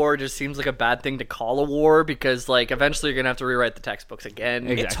last war just seems like a bad thing to call a war because, like, eventually you're gonna have to rewrite the textbooks again.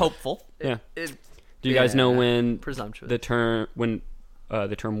 Exactly. It's hopeful. yeah. Do you guys know when Presumptuous. the term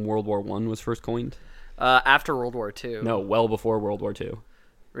World War I was first coined? After World War II. No, well before World War II.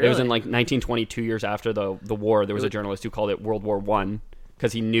 Really? It was in like 1922, years after the war. There was a journalist who called it World War I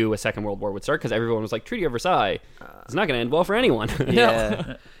because he knew a second World War would start, because everyone was like, Treaty of Versailles, it's not going to end well for anyone.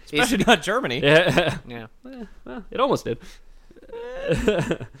 Yeah. Especially not Germany. Yeah. Yeah. Well, it almost did.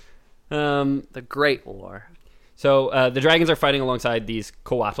 The Great War. So the dragons are fighting alongside these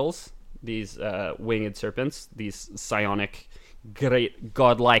coatls, these winged serpents, these psionic, great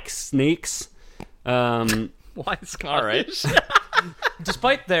godlike snakes. Why Scottish?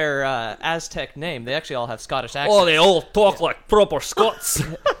 Despite their Aztec name, they actually all have Scottish accents. Oh, they all talk like proper Scots.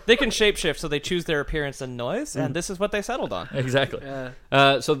 They can shapeshift, so they choose their appearance and noise, and this is what they settled on. Exactly.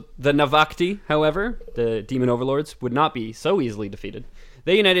 So the Navakti, however, the demon overlords, would not be so easily defeated.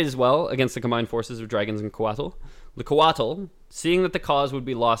 They united as well against the combined forces of dragons and Coatl. The Coatl, seeing that the cause would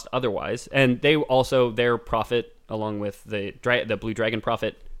be lost otherwise, and they also, their prophet, along with the Blue Dragon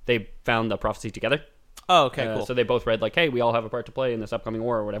prophet, they found the prophecy together. Oh, okay, cool. So they both read like, hey, we all have a part to play in this upcoming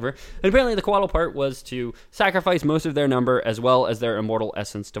war or whatever. And apparently the Coatl part was to sacrifice most of their number as well as their immortal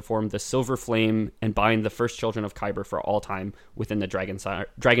essence to form the Silver Flame and bind the first children of Kyber for all time within the dragon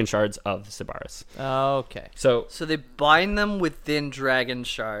shards of Sybaris. Okay. So So they bind them within dragon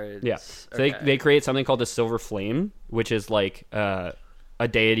shards. yeah, so Okay. they create something called the Silver Flame, which is like a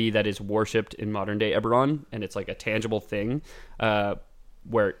deity that is worshipped in modern day Eberron, and it's like a tangible thing.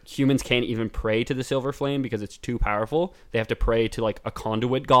 Where humans can't even pray to the Silver Flame because it's too powerful. They have to pray to like a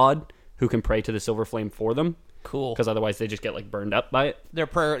conduit god who can pray to the Silver Flame for them. Cool. Because otherwise they just get like burned up by it. Their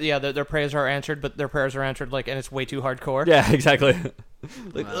prayers are answered, but their prayers are answered like, and it's way too hardcore. Yeah, exactly.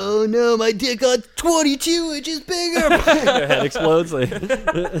 Like, oh no, my dick got 22 inches bigger. Their head explodes. Like,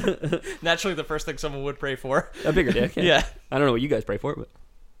 Naturally, the first thing someone would pray for. a bigger dick. Yeah. I don't know what you guys pray for, but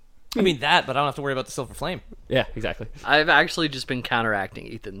I mean that, but I don't have to worry about the silver flame. Yeah, exactly. I've actually just been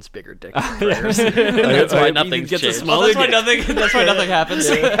counteracting Ethan's bigger dick prayers. That's why nothing's gets a changed. smaller That's why nothing happens.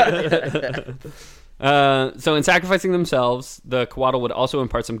 So in sacrificing themselves, the Coatl would also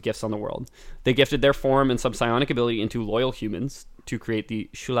impart some gifts on the world. They gifted their form and some psionic ability into loyal humans to create the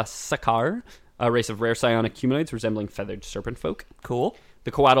Shulasakar, a race of rare psionic humanoids resembling feathered serpent folk. Cool.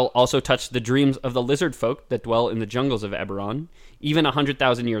 The Coatl also touched the dreams of the lizard folk that dwell in the jungles of Eberron. Even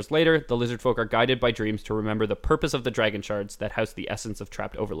 100,000 years later, the lizard folk are guided by dreams to remember the purpose of the dragon shards that house the essence of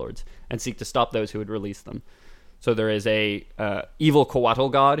trapped overlords and seek to stop those who would release them. So there is a evil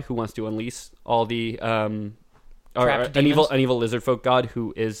Coatl god who wants to unleash all the an evil lizard folk god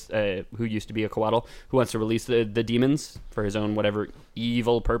who used to be a Coatl who wants to release the demons for his own whatever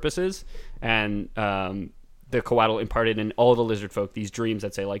evil purposes, and the Coatl imparted in all the lizard folk these dreams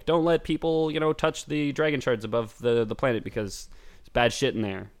that say like, don't let people touch the dragon shards above the planet because it's bad shit in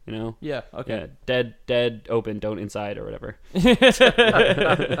there, Yeah. Okay. Yeah, dead, open, don't inside or whatever.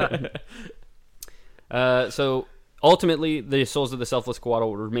 So ultimately, the souls of the selfless Coatl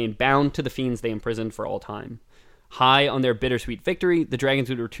would remain bound to the fiends they imprisoned for all time. High on their bittersweet victory, the dragons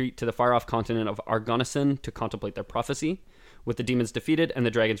would retreat to the far-off continent of Argonneson to contemplate their prophecy. With the demons defeated and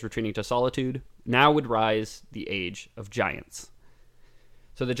the dragons retreating to solitude, now would rise the Age of Giants.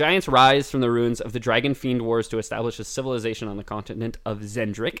 So the giants rise from the ruins of the Dragon Fiend Wars to establish a civilization on the continent of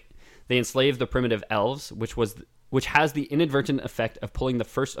Zendrik. They enslave the primitive elves, which has the inadvertent effect of pulling the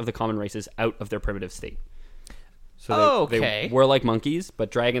first of the common races out of their primitive state. So they were like monkeys,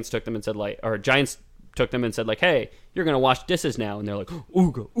 but dragons took them and said giants took them and said like, hey, you're going to wash dishes now. And they're like,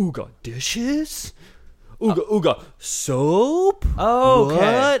 ooga, ooga, dishes? Ooga, ooga, soap? Oh, okay.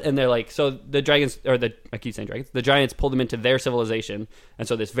 What? And they're like, so the dragons, I keep saying dragons, the giants pulled them into their civilization. And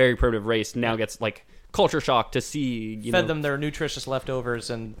so this very primitive race now gets like culture shock to see, fed them their nutritious leftovers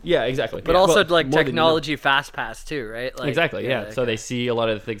and yeah, exactly. But also like technology fast pass too, right? Like, exactly, yeah. So they see a lot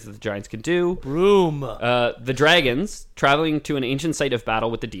of the things that the giants can do. Broom. The dragons traveling to an ancient site of battle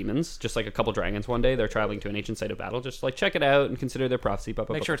with the demons, just like a couple dragons one day, they're traveling to an ancient site of battle, just like check it out and consider their prophecy.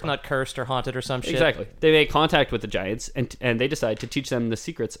 Make sure it's not cursed or haunted or some shit. Exactly. They make contact with the giants and they decide to teach them the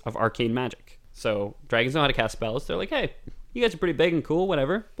secrets of arcane magic. So dragons know how to cast spells. They're like, hey, you guys are pretty big and cool,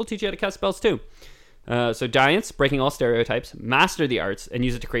 whatever. We'll teach you how to cast spells too. So giants, breaking all stereotypes, master the arts and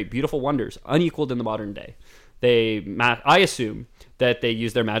use it to create beautiful wonders unequaled in the modern day. I assume that they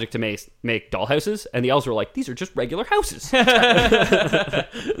use their magic to make dollhouses, and the elves were like, these are just regular houses. So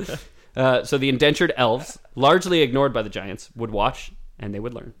the indentured elves, largely ignored by the giants, would watch and they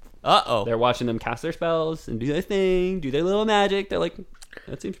would learn. Uh-oh. They're watching them cast their spells and do their thing, do their little magic. They're like,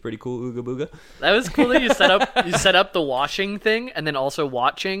 that seems pretty cool, ooga booga. That was cool that you set up the washing thing and then also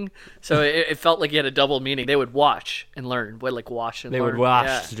watching. So it felt like you had a double meaning. They would watch and learn. Wash and learn. They would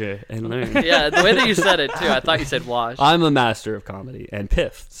watch and learn. Yeah, the way that you said it too. I thought you said wash. I'm a master of comedy and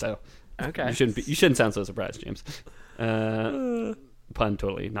piff, so okay. You shouldn't sound so surprised, James. Pun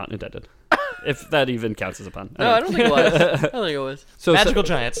totally not intended. If that even counts as a pun. No, I don't think it was. So magical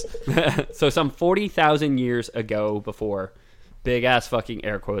giants. So some 40,000 years ago, before big ass fucking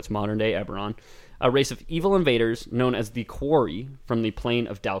air quotes modern day Eberron, a race of evil invaders known as the Quarry from the plane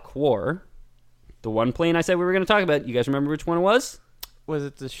of Dalquor. The one plane I said we were going to talk about. You guys remember which one it was? Was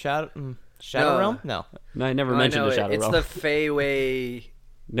it the Shadow Realm? No, I never mentioned the Shadow Realm. It's the Feyway.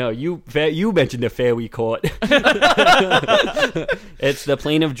 No, you mentioned the Fairy Court. It's the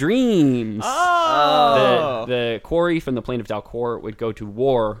Plane of Dreams. Oh! The Quarry from the Plane of Dalquor would go to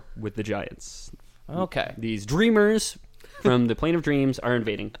war with the giants. Okay. These dreamers from the Plane of Dreams are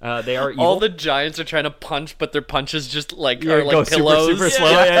invading. They are evil. All the giants are trying to punch, but their punches just are like go pillows. Super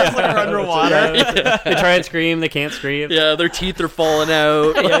slow. Yeah. Like underwater. They try and scream. They can't scream. Yeah, their teeth are falling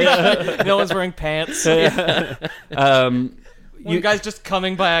out. No one's wearing pants. You guys just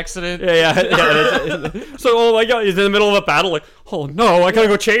coming by accident. Yeah. So, oh my god, he's in the middle of a battle. Like, oh no, I gotta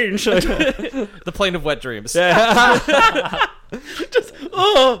go change. The plane of wet dreams. Yeah. Just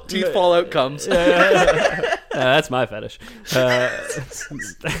teeth fall out comes. That's my fetish.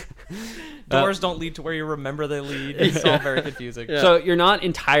 Doors don't lead to where you remember they lead. It's all very confusing. Yeah. So you're not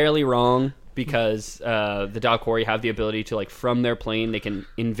entirely wrong, because the Dalquari have the ability to, like, from their plane, they can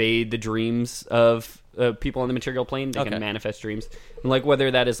invade the dreams of people on the material plane. They can manifest dreams, and like whether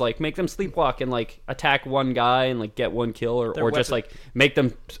that is like make them sleepwalk and like attack one guy and like get one kill, or just like make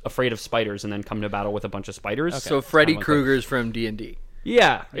them afraid of spiders and then come to battle with a bunch of spiders. Okay. So Freddy Krueger's from D&D.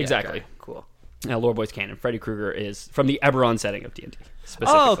 Yeah, exactly. Okay. Cool. Lore Boys canon. Freddy Krueger is from the Eberron setting of D&D.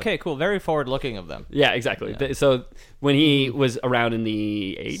 Oh, okay, cool. Very forward-looking of them. Yeah, exactly. Yeah. So when he was around in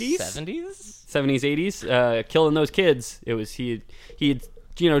the 80s? 70s? 70s, 80s, killing those kids, it was he'd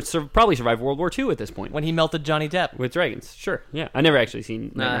probably survived World War II at this point. When he melted Johnny Depp. With dragons, sure, yeah. I never actually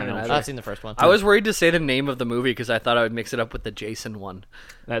seen. Nah, I haven't either. I've seen the first one. I was worried to say the name of the movie because I thought I would mix it up with the Jason one.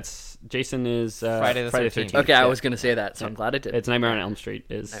 That's Jason is Friday the 13th. Okay, I was going to say that, so I'm glad I did. It's Nightmare on Elm Street.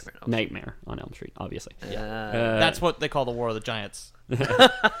 Is Nightmare Nightmare on Elm Street, obviously. That's what they call the War of the Giants.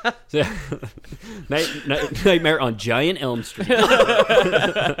 So, Nightmare on Giant Elm Street.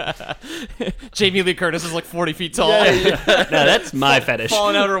 Jamie Lee Curtis is like 40 feet tall. No, that's my fetish.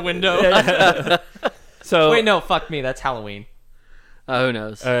 Falling out her window. So Wait, no, fuck me. That's Halloween. Who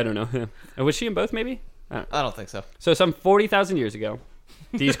knows? I don't know. Was she in both? Maybe. I don't think so. So some 40,000 years ago,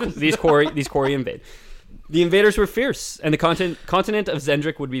 these Quori invade. The invaders were fierce, and the continent of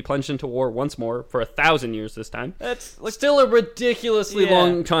Zendrik would be plunged into war once more for 1,000 years this time. That's like, Still a ridiculously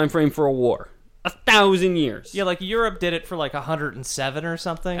long time frame for a war. 1,000 years. yeah, like Europe did it for like 107 or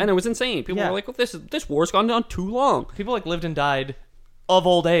something. And it was insane. People were like, well, this war's gone on too long. People like lived and died of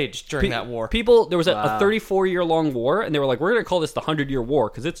old age during that war. There was a 34-year-long war, and they were like, we're going to call this the 100-year war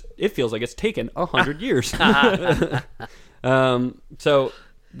because it feels like it's taken 100 years. So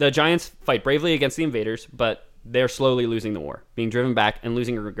the Giants fight bravely against the invaders, but they're slowly losing the war, being driven back and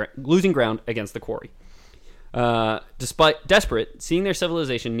losing ground against the Quori. Despite desperate, seeing their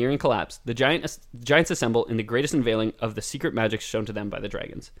civilization nearing collapse, the Giants assemble in the greatest unveiling of the secret magic shown to them by the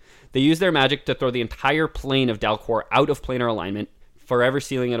dragons. They use their magic to throw the entire plane of Dalcor out of planar alignment, forever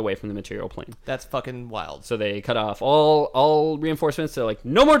sealing it away from the material plane. That's fucking wild. So they cut off all reinforcements. They're like,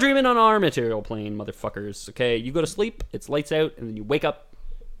 no more dreaming on our material plane, motherfuckers. Okay, you go to sleep, it's lights out, and then you wake up.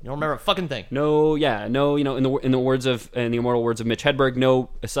 You don't remember a fucking thing. No, in the immortal words of Mitch Hedberg,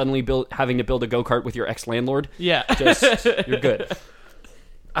 no suddenly having to build a go-kart with your ex-landlord. Yeah. Just, you're good.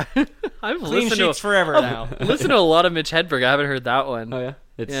 I've Clean listened sheets forever now. Listen to a lot of Mitch Hedberg. I haven't heard that one. Oh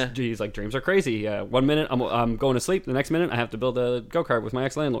yeah, geez, like dreams are crazy. 1 minute I'm going to sleep, the next minute I have to build a go kart with my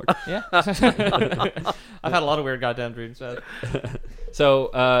ex landlord. Yeah, I've had a lot of weird goddamn dreams.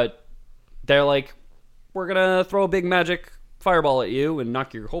 So they're like, we're gonna throw a big magic fireball at you and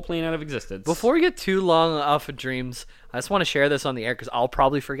knock your whole plane out of existence. Before we get too long off of dreams, I just want to share this on the air because I'll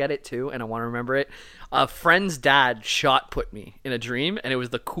probably forget it too, and I want to remember it. A friend's dad shot put me in a dream, and it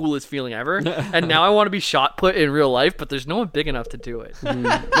was the coolest feeling ever. And now I want to be shot put in real life, but there's no one big enough to do it.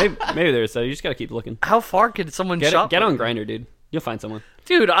 maybe there's. So you just gotta keep looking. How far could someone get on me? Grindr, dude. You'll find someone.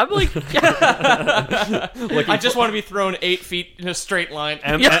 Dude, I'm like, I just want to be thrown 8 feet in a straight line.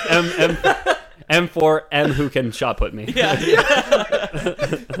 M4 M who can shot put me. Yeah.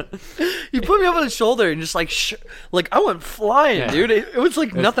 You put me up on the shoulder and just like I went flying, dude. It was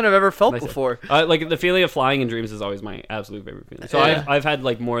like nothing I've ever felt before. Like the feeling of flying in dreams is always my absolute favorite feeling. So I've had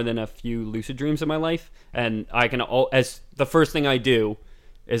like more than a few lucid dreams in my life, and I can as the first thing I do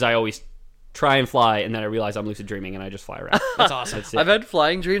is I always try and fly, and then I realize I'm lucid dreaming, and I just fly around. That's awesome. I've had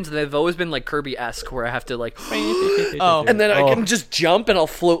flying dreams, and they've always been like Kirby-esque, where I have to like, and then I can just jump, and I'll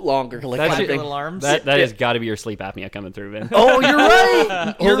float longer. Like that's kind of thing. Little arms. That has got to be your sleep apnea coming through, man. Oh, you're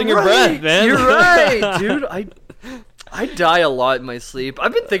right. Holding your breath, man. You're right, dude. I die a lot in my sleep.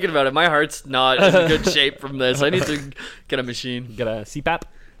 I've been thinking about it. My heart's not in good shape from this. I need to get a machine. Get a CPAP.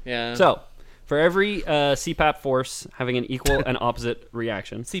 Yeah. So, for every CPAP force having an equal and opposite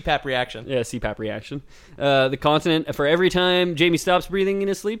reaction. CPAP reaction. Yeah, CPAP reaction. The continent, for every time Jamie stops breathing in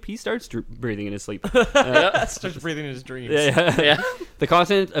his sleep, he starts breathing in his sleep. Starts breathing in his dreams. Yeah. The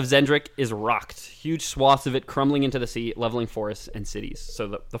continent of Zendrik is rocked. Huge swaths of it crumbling into the sea, leveling forests and cities.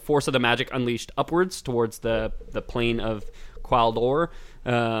 So the force of the magic unleashed upwards towards the plain of Qualdor,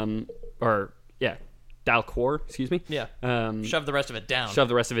 Dalcor, excuse me. Yeah. Shove the rest of it down. Shove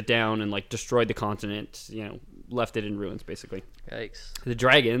the rest of it down and like destroyed the continent, left it in ruins basically. Yikes. The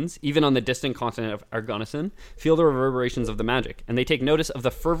dragons, even on the distant continent of Argonison, feel the reverberations of the magic, and they take notice of the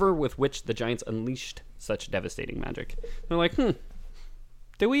fervor with which the giants unleashed such devastating magic. They're like,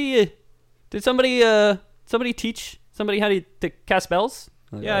 did somebody teach somebody how to cast spells?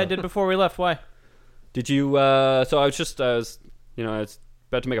 Yeah, I did before we left. Why? Did you, so I was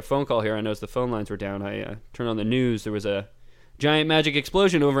about to make a phone call here. I noticed the phone lines were down. I turned on the news. There was a giant magic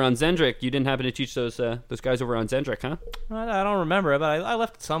explosion over on Zendrik. You didn't happen to teach those guys over on Zendrik, huh? I don't remember, but I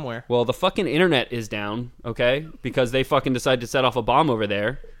left it somewhere. Well, the fucking internet is down, okay? Because they fucking decided to set off a bomb over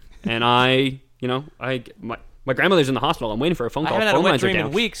there. And my grandmother's in the hospital. I'm waiting for a phone call. I haven't had a wet dream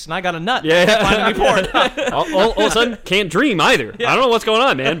in weeks, and I got a nut. Finally poured. all of a sudden, can't dream either. Yeah. I don't know what's going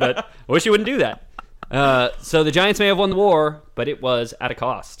on, man, but I wish you wouldn't do that. So the Giants may have won the war, but it was at a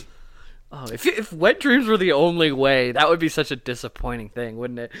cost. Oh, if wet dreams were the only way, that would be such a disappointing thing,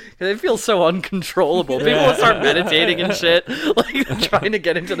 wouldn't it? Because it feels so uncontrollable. People will start meditating and shit, like trying to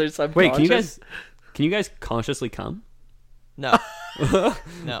get into their subconscious. Wait, can you guys consciously come? No.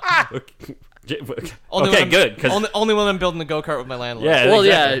 No. Okay, good. 'Cause Only when I'm building the go-kart with my landlord. yeah, Well,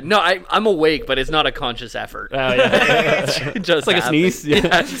 exactly. yeah, no, I'm awake, but it's not a conscious effort. Oh, yeah. Just like a happens. sneeze.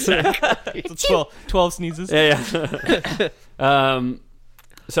 Yeah. Exactly. So 12 sneezes. Yeah.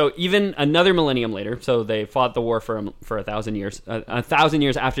 So even another millennium later, so they fought the war for 1,000 years. 1,000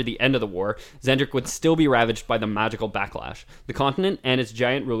 years after the end of the war, Zendrik would still be ravaged by the magical backlash. The continent and its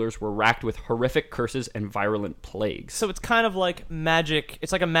giant rulers were racked with horrific curses and virulent plagues. So it's kind of like magic.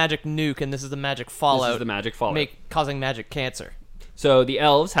 It's like a magic nuke, and this is the magic fallout. This is the magic fallout. Causing magic cancer. So the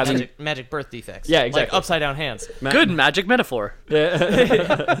elves having... Magic birth defects. Yeah, exactly. Like upside-down hands. Good magic metaphor.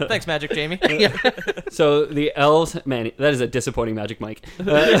 Thanks, Magic Jamie. So the elves, man, that is a disappointing magic mic.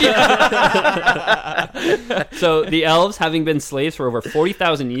 So the elves, having been slaves for over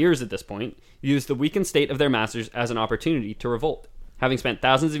 40,000 years at this point, used the weakened state of their masters as an opportunity to revolt. Having spent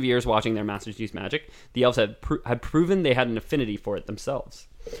thousands of years watching their masters use magic, the elves had proven they had an affinity for it themselves.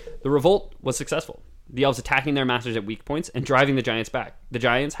 The revolt was successful. The elves attacking their masters at weak points and driving the giants back. The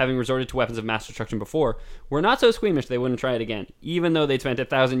giants, having resorted to weapons of mass destruction before, were not so squeamish they wouldn't try it again, even though they'd spent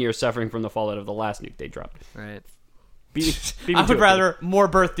 1,000 years suffering from the fallout of the last nuke they dropped. Right. Beat me I to would it, rather more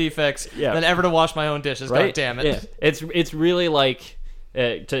birth defects Yeah. than ever to wash my own dishes. right? God damn it. Yeah. It's really like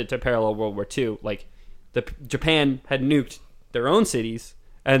to parallel World War II. Like Japan had nuked their own cities,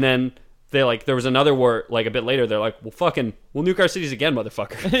 and then there was another war like a bit later. They're like, we'll nuke our cities again,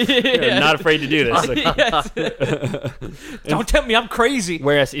 motherfucker. I'm not afraid to do this. Like, Don't tempt me. I'm crazy.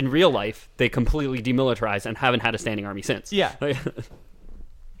 whereas in real life, they completely demilitarized and haven't had a standing army since. Yeah.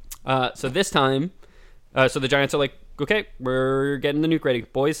 So this time, so the giants are like, okay, we're getting the nuke ready,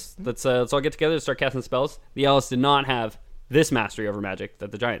 boys. Let's all get together and start casting spells. The elves did not have this mastery over magic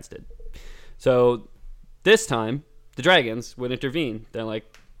that the giants did. So this time, the dragons would intervene. They're like,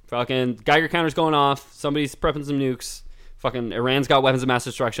 fucking Geiger counter's going off. Somebody's prepping some nukes. Fucking Iran's got weapons of mass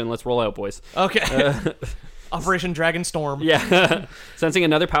destruction. Let's roll out, boys. Okay. Operation Dragon Storm. Yeah. Sensing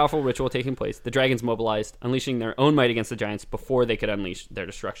another powerful ritual taking place, the dragons mobilized, unleashing their own might against the giants before they could unleash their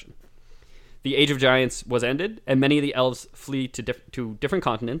destruction. The Age of Giants was ended, and many of the elves flee to different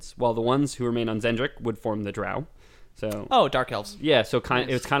continents, while the ones who remain on Zendrik would form the Drow. So, Oh, Dark Elves. yeah, so it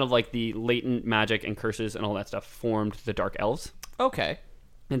was kind of like the latent magic and curses and all that stuff formed the Dark Elves, Okay.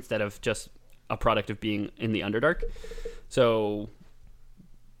 instead of just a product of being in the Underdark. So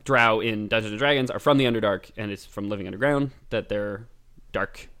Drow in Dungeons & Dragons are from the Underdark, and it's from living underground that they're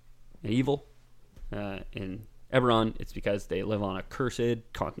dark and evil. In Eberron, it's because they live on a cursed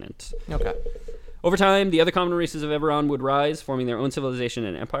continent. Okay. Over time, the other common races of Eberron would rise, forming their own civilization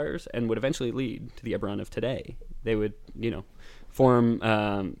and empires, and would eventually lead to the Eberron of today. They would, form...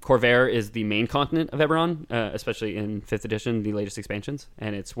 Khorvaire is the main continent of Eberron, especially in 5th edition, the latest expansions,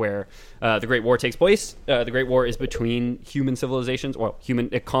 and it's where the Great War takes place. The Great War is between human civilizations,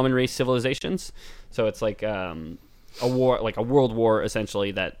 common race civilizations, so it's like a war, like a world war,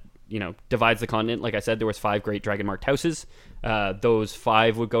 essentially, that divides the continent. Like I said, there was 5 great dragon-marked houses. Those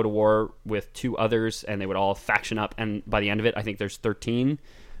 5 would go to war with 2 others, and they would all faction up, and by the end of it, I think there's 13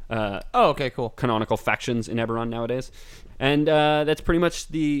 Okay, cool. canonical factions in Eberron nowadays. And that's pretty much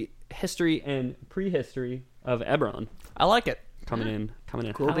the history and prehistory of Eberron I like it. coming in.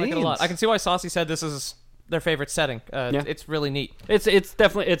 Cool. I like it a lot. I can see why Saucy said this is their favorite setting. Yeah. It's really neat. It's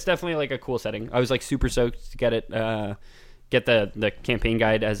definitely like a cool setting. I was like super stoked to get it. Get the campaign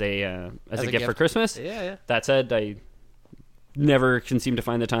guide as a gift for Christmas. Yeah. That said, I never can seem to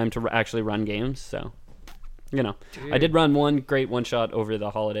find the time to actually run games. So, I did run one great one shot over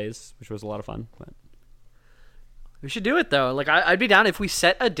the holidays, which was a lot of fun. But We should do it though. Like I'd be down if we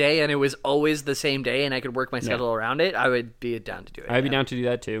set a day and it was always the same day and I could work my schedule around it. I would be down to do it. I'd be down to do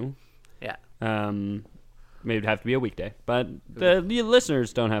that too. Yeah. Maybe it'd have to be a weekday, but the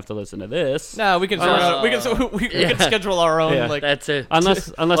listeners don't have to listen to this. No, we can we can schedule our own. Yeah. Like That's it.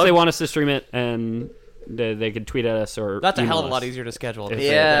 Unless they want us to stream it, and they could tweet at us or that's a hell of a email lot us easier to schedule. if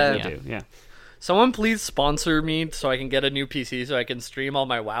they Yeah. do. Yeah. Someone please sponsor me so I can get a new PC so I can stream all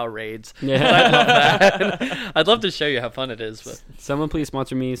my WoW raids. Yeah. I'd love to show you how fun it is. But Someone please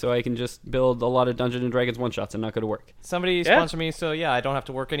sponsor me so I can just build a lot of Dungeons and Dragons one shots and not go to work. Somebody sponsor me, so yeah, I don't have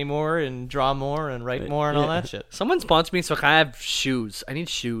to work anymore and draw more and write more and all that shit. someone sponsor me so I can have shoes. I need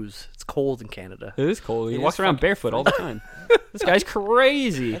shoes. It's cold in Canada. It is cold. He It walks is around fucking barefoot all the time. This guy's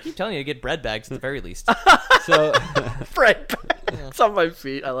crazy. I keep telling you to get bread bags at the very least. So Right. It's on my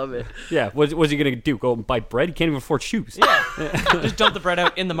feet. I love it. Yeah, what's he gonna do? Go and buy bread? He can't even afford shoes. Yeah. Just dump the bread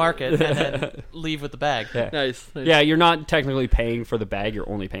out in the market and then leave with the bag. Yeah. Nice. Yeah, you're not technically paying for the bag. You're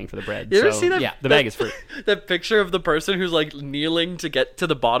only paying for the bread. You ever So, see that? Yeah, the bag is free. That picture of the person who's like kneeling to get to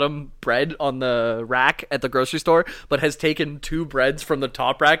the bottom bread on the rack at the grocery store, but has taken 2 breads from the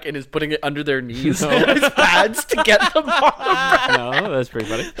top rack and is putting it under their knees and his pads to get the bottom bread. No, that's pretty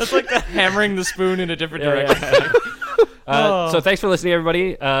funny. That's like the hammering the spoon in a different Yeah, direction. So thanks for listening,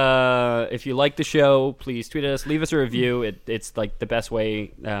 everybody. If you like the show, please tweet us, leave us a review. It's like the best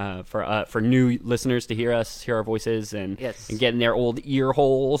way for new listeners to hear us, hear our voices, and get in their old ear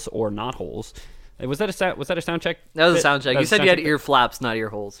holes or not holes. Was that a sound check? That was a sound check. You said you had check? ear flaps, not ear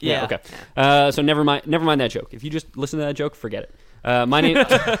holes. Yeah. Okay. So never mind that joke. If you just listen to that joke, forget it. My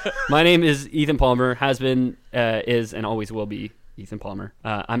name is Ethan Palmer. Has been, is, and always will be Ethan Palmer.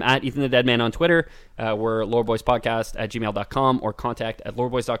 I'm at Ethan the Dead Man on Twitter. We're loreboyspodcast at gmail.com or contact at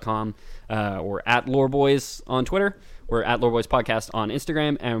loreboys.com. We're at loreboys on Twitter. We're at Loreboys Podcast on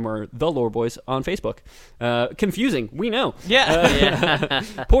Instagram, and we're the Loreboys on Facebook. Confusing, we know. Yeah.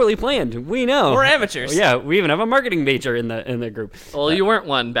 Poorly planned, we know. We're amateurs. Yeah, we even have a marketing major in the group. Well, you weren't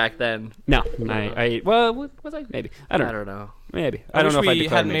one back then. No, well, was I? Maybe. I don't know. Maybe. I don't wish know if I we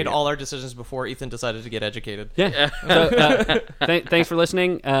declared hadn't maybe made yet. all our decisions before Ethan decided to get educated. Yeah. So, thanks for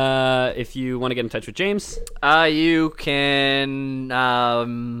listening. If you want to get in touch with James, You can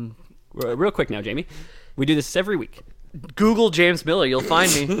real quick now, Jamie. We do this every week. Google James Miller. You'll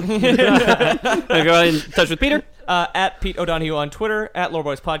find me. Go in touch with Peter. At Pete O'Donohue on Twitter, at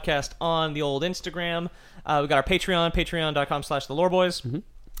Loreboys Podcast on the old Instagram. We got our Patreon, patreon.com/theloreboys,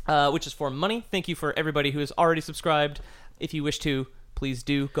 which is for money. Thank you for everybody who has already subscribed. If you wish to, please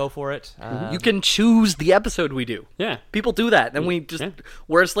do go for it. You can choose the episode we do. Yeah. People do that. Then we just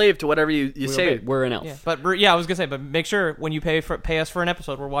we're a slave to whatever you say. We're an elf. Yeah, but I was gonna say, but make sure when you pay us for an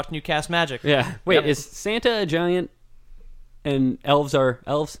episode, we're watching you cast magic. Yeah. Wait, is Santa a giant and elves are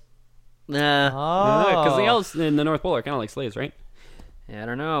elves? Nah. Because the elves in the North Pole are kind of like slaves, right? I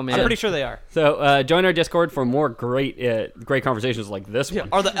don't know, man. I'm pretty sure they are. So join our Discord for more great conversations like this one.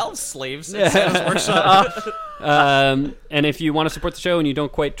 Are the elves slaves at Santa's workshop? And if you want to support the show and you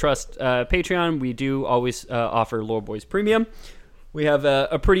don't quite trust Patreon, we do always offer Loreboys Premium. We have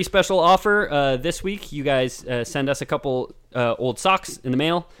a pretty special offer this week. You guys send us a couple old socks in the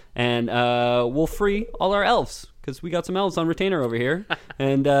mail, and we'll free all our elves, because we got some elves on retainer over here.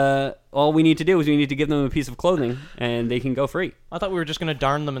 And all we need to do is we need to give them a piece of clothing, and they can go free. I thought we were just gonna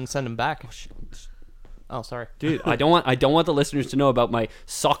darn them and send them back. Oh, sorry, Dude, I don't want the listeners to know about my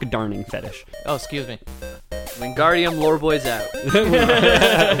sock darning fetish. Oh, excuse me. Wingardium Loreboys out.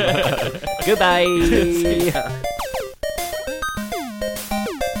 Goodbye.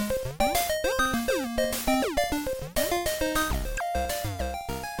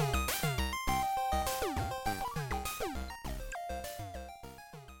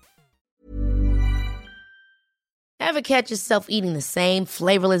 Ever catch yourself eating the same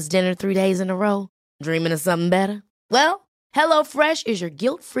flavorless dinner 3 days in a row? Dreaming of something better? Well, HelloFresh is your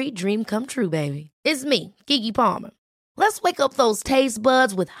guilt-free dream come true, baby. It's me, Keke Palmer. Let's wake up those taste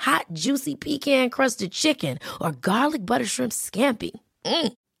buds with hot, juicy pecan-crusted chicken or garlic butter shrimp scampi.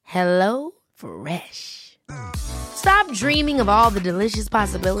 Hello Fresh. Stop dreaming of all the delicious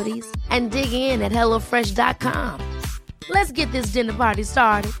possibilities and dig in at HelloFresh.com. Let's get this dinner party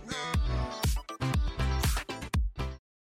started.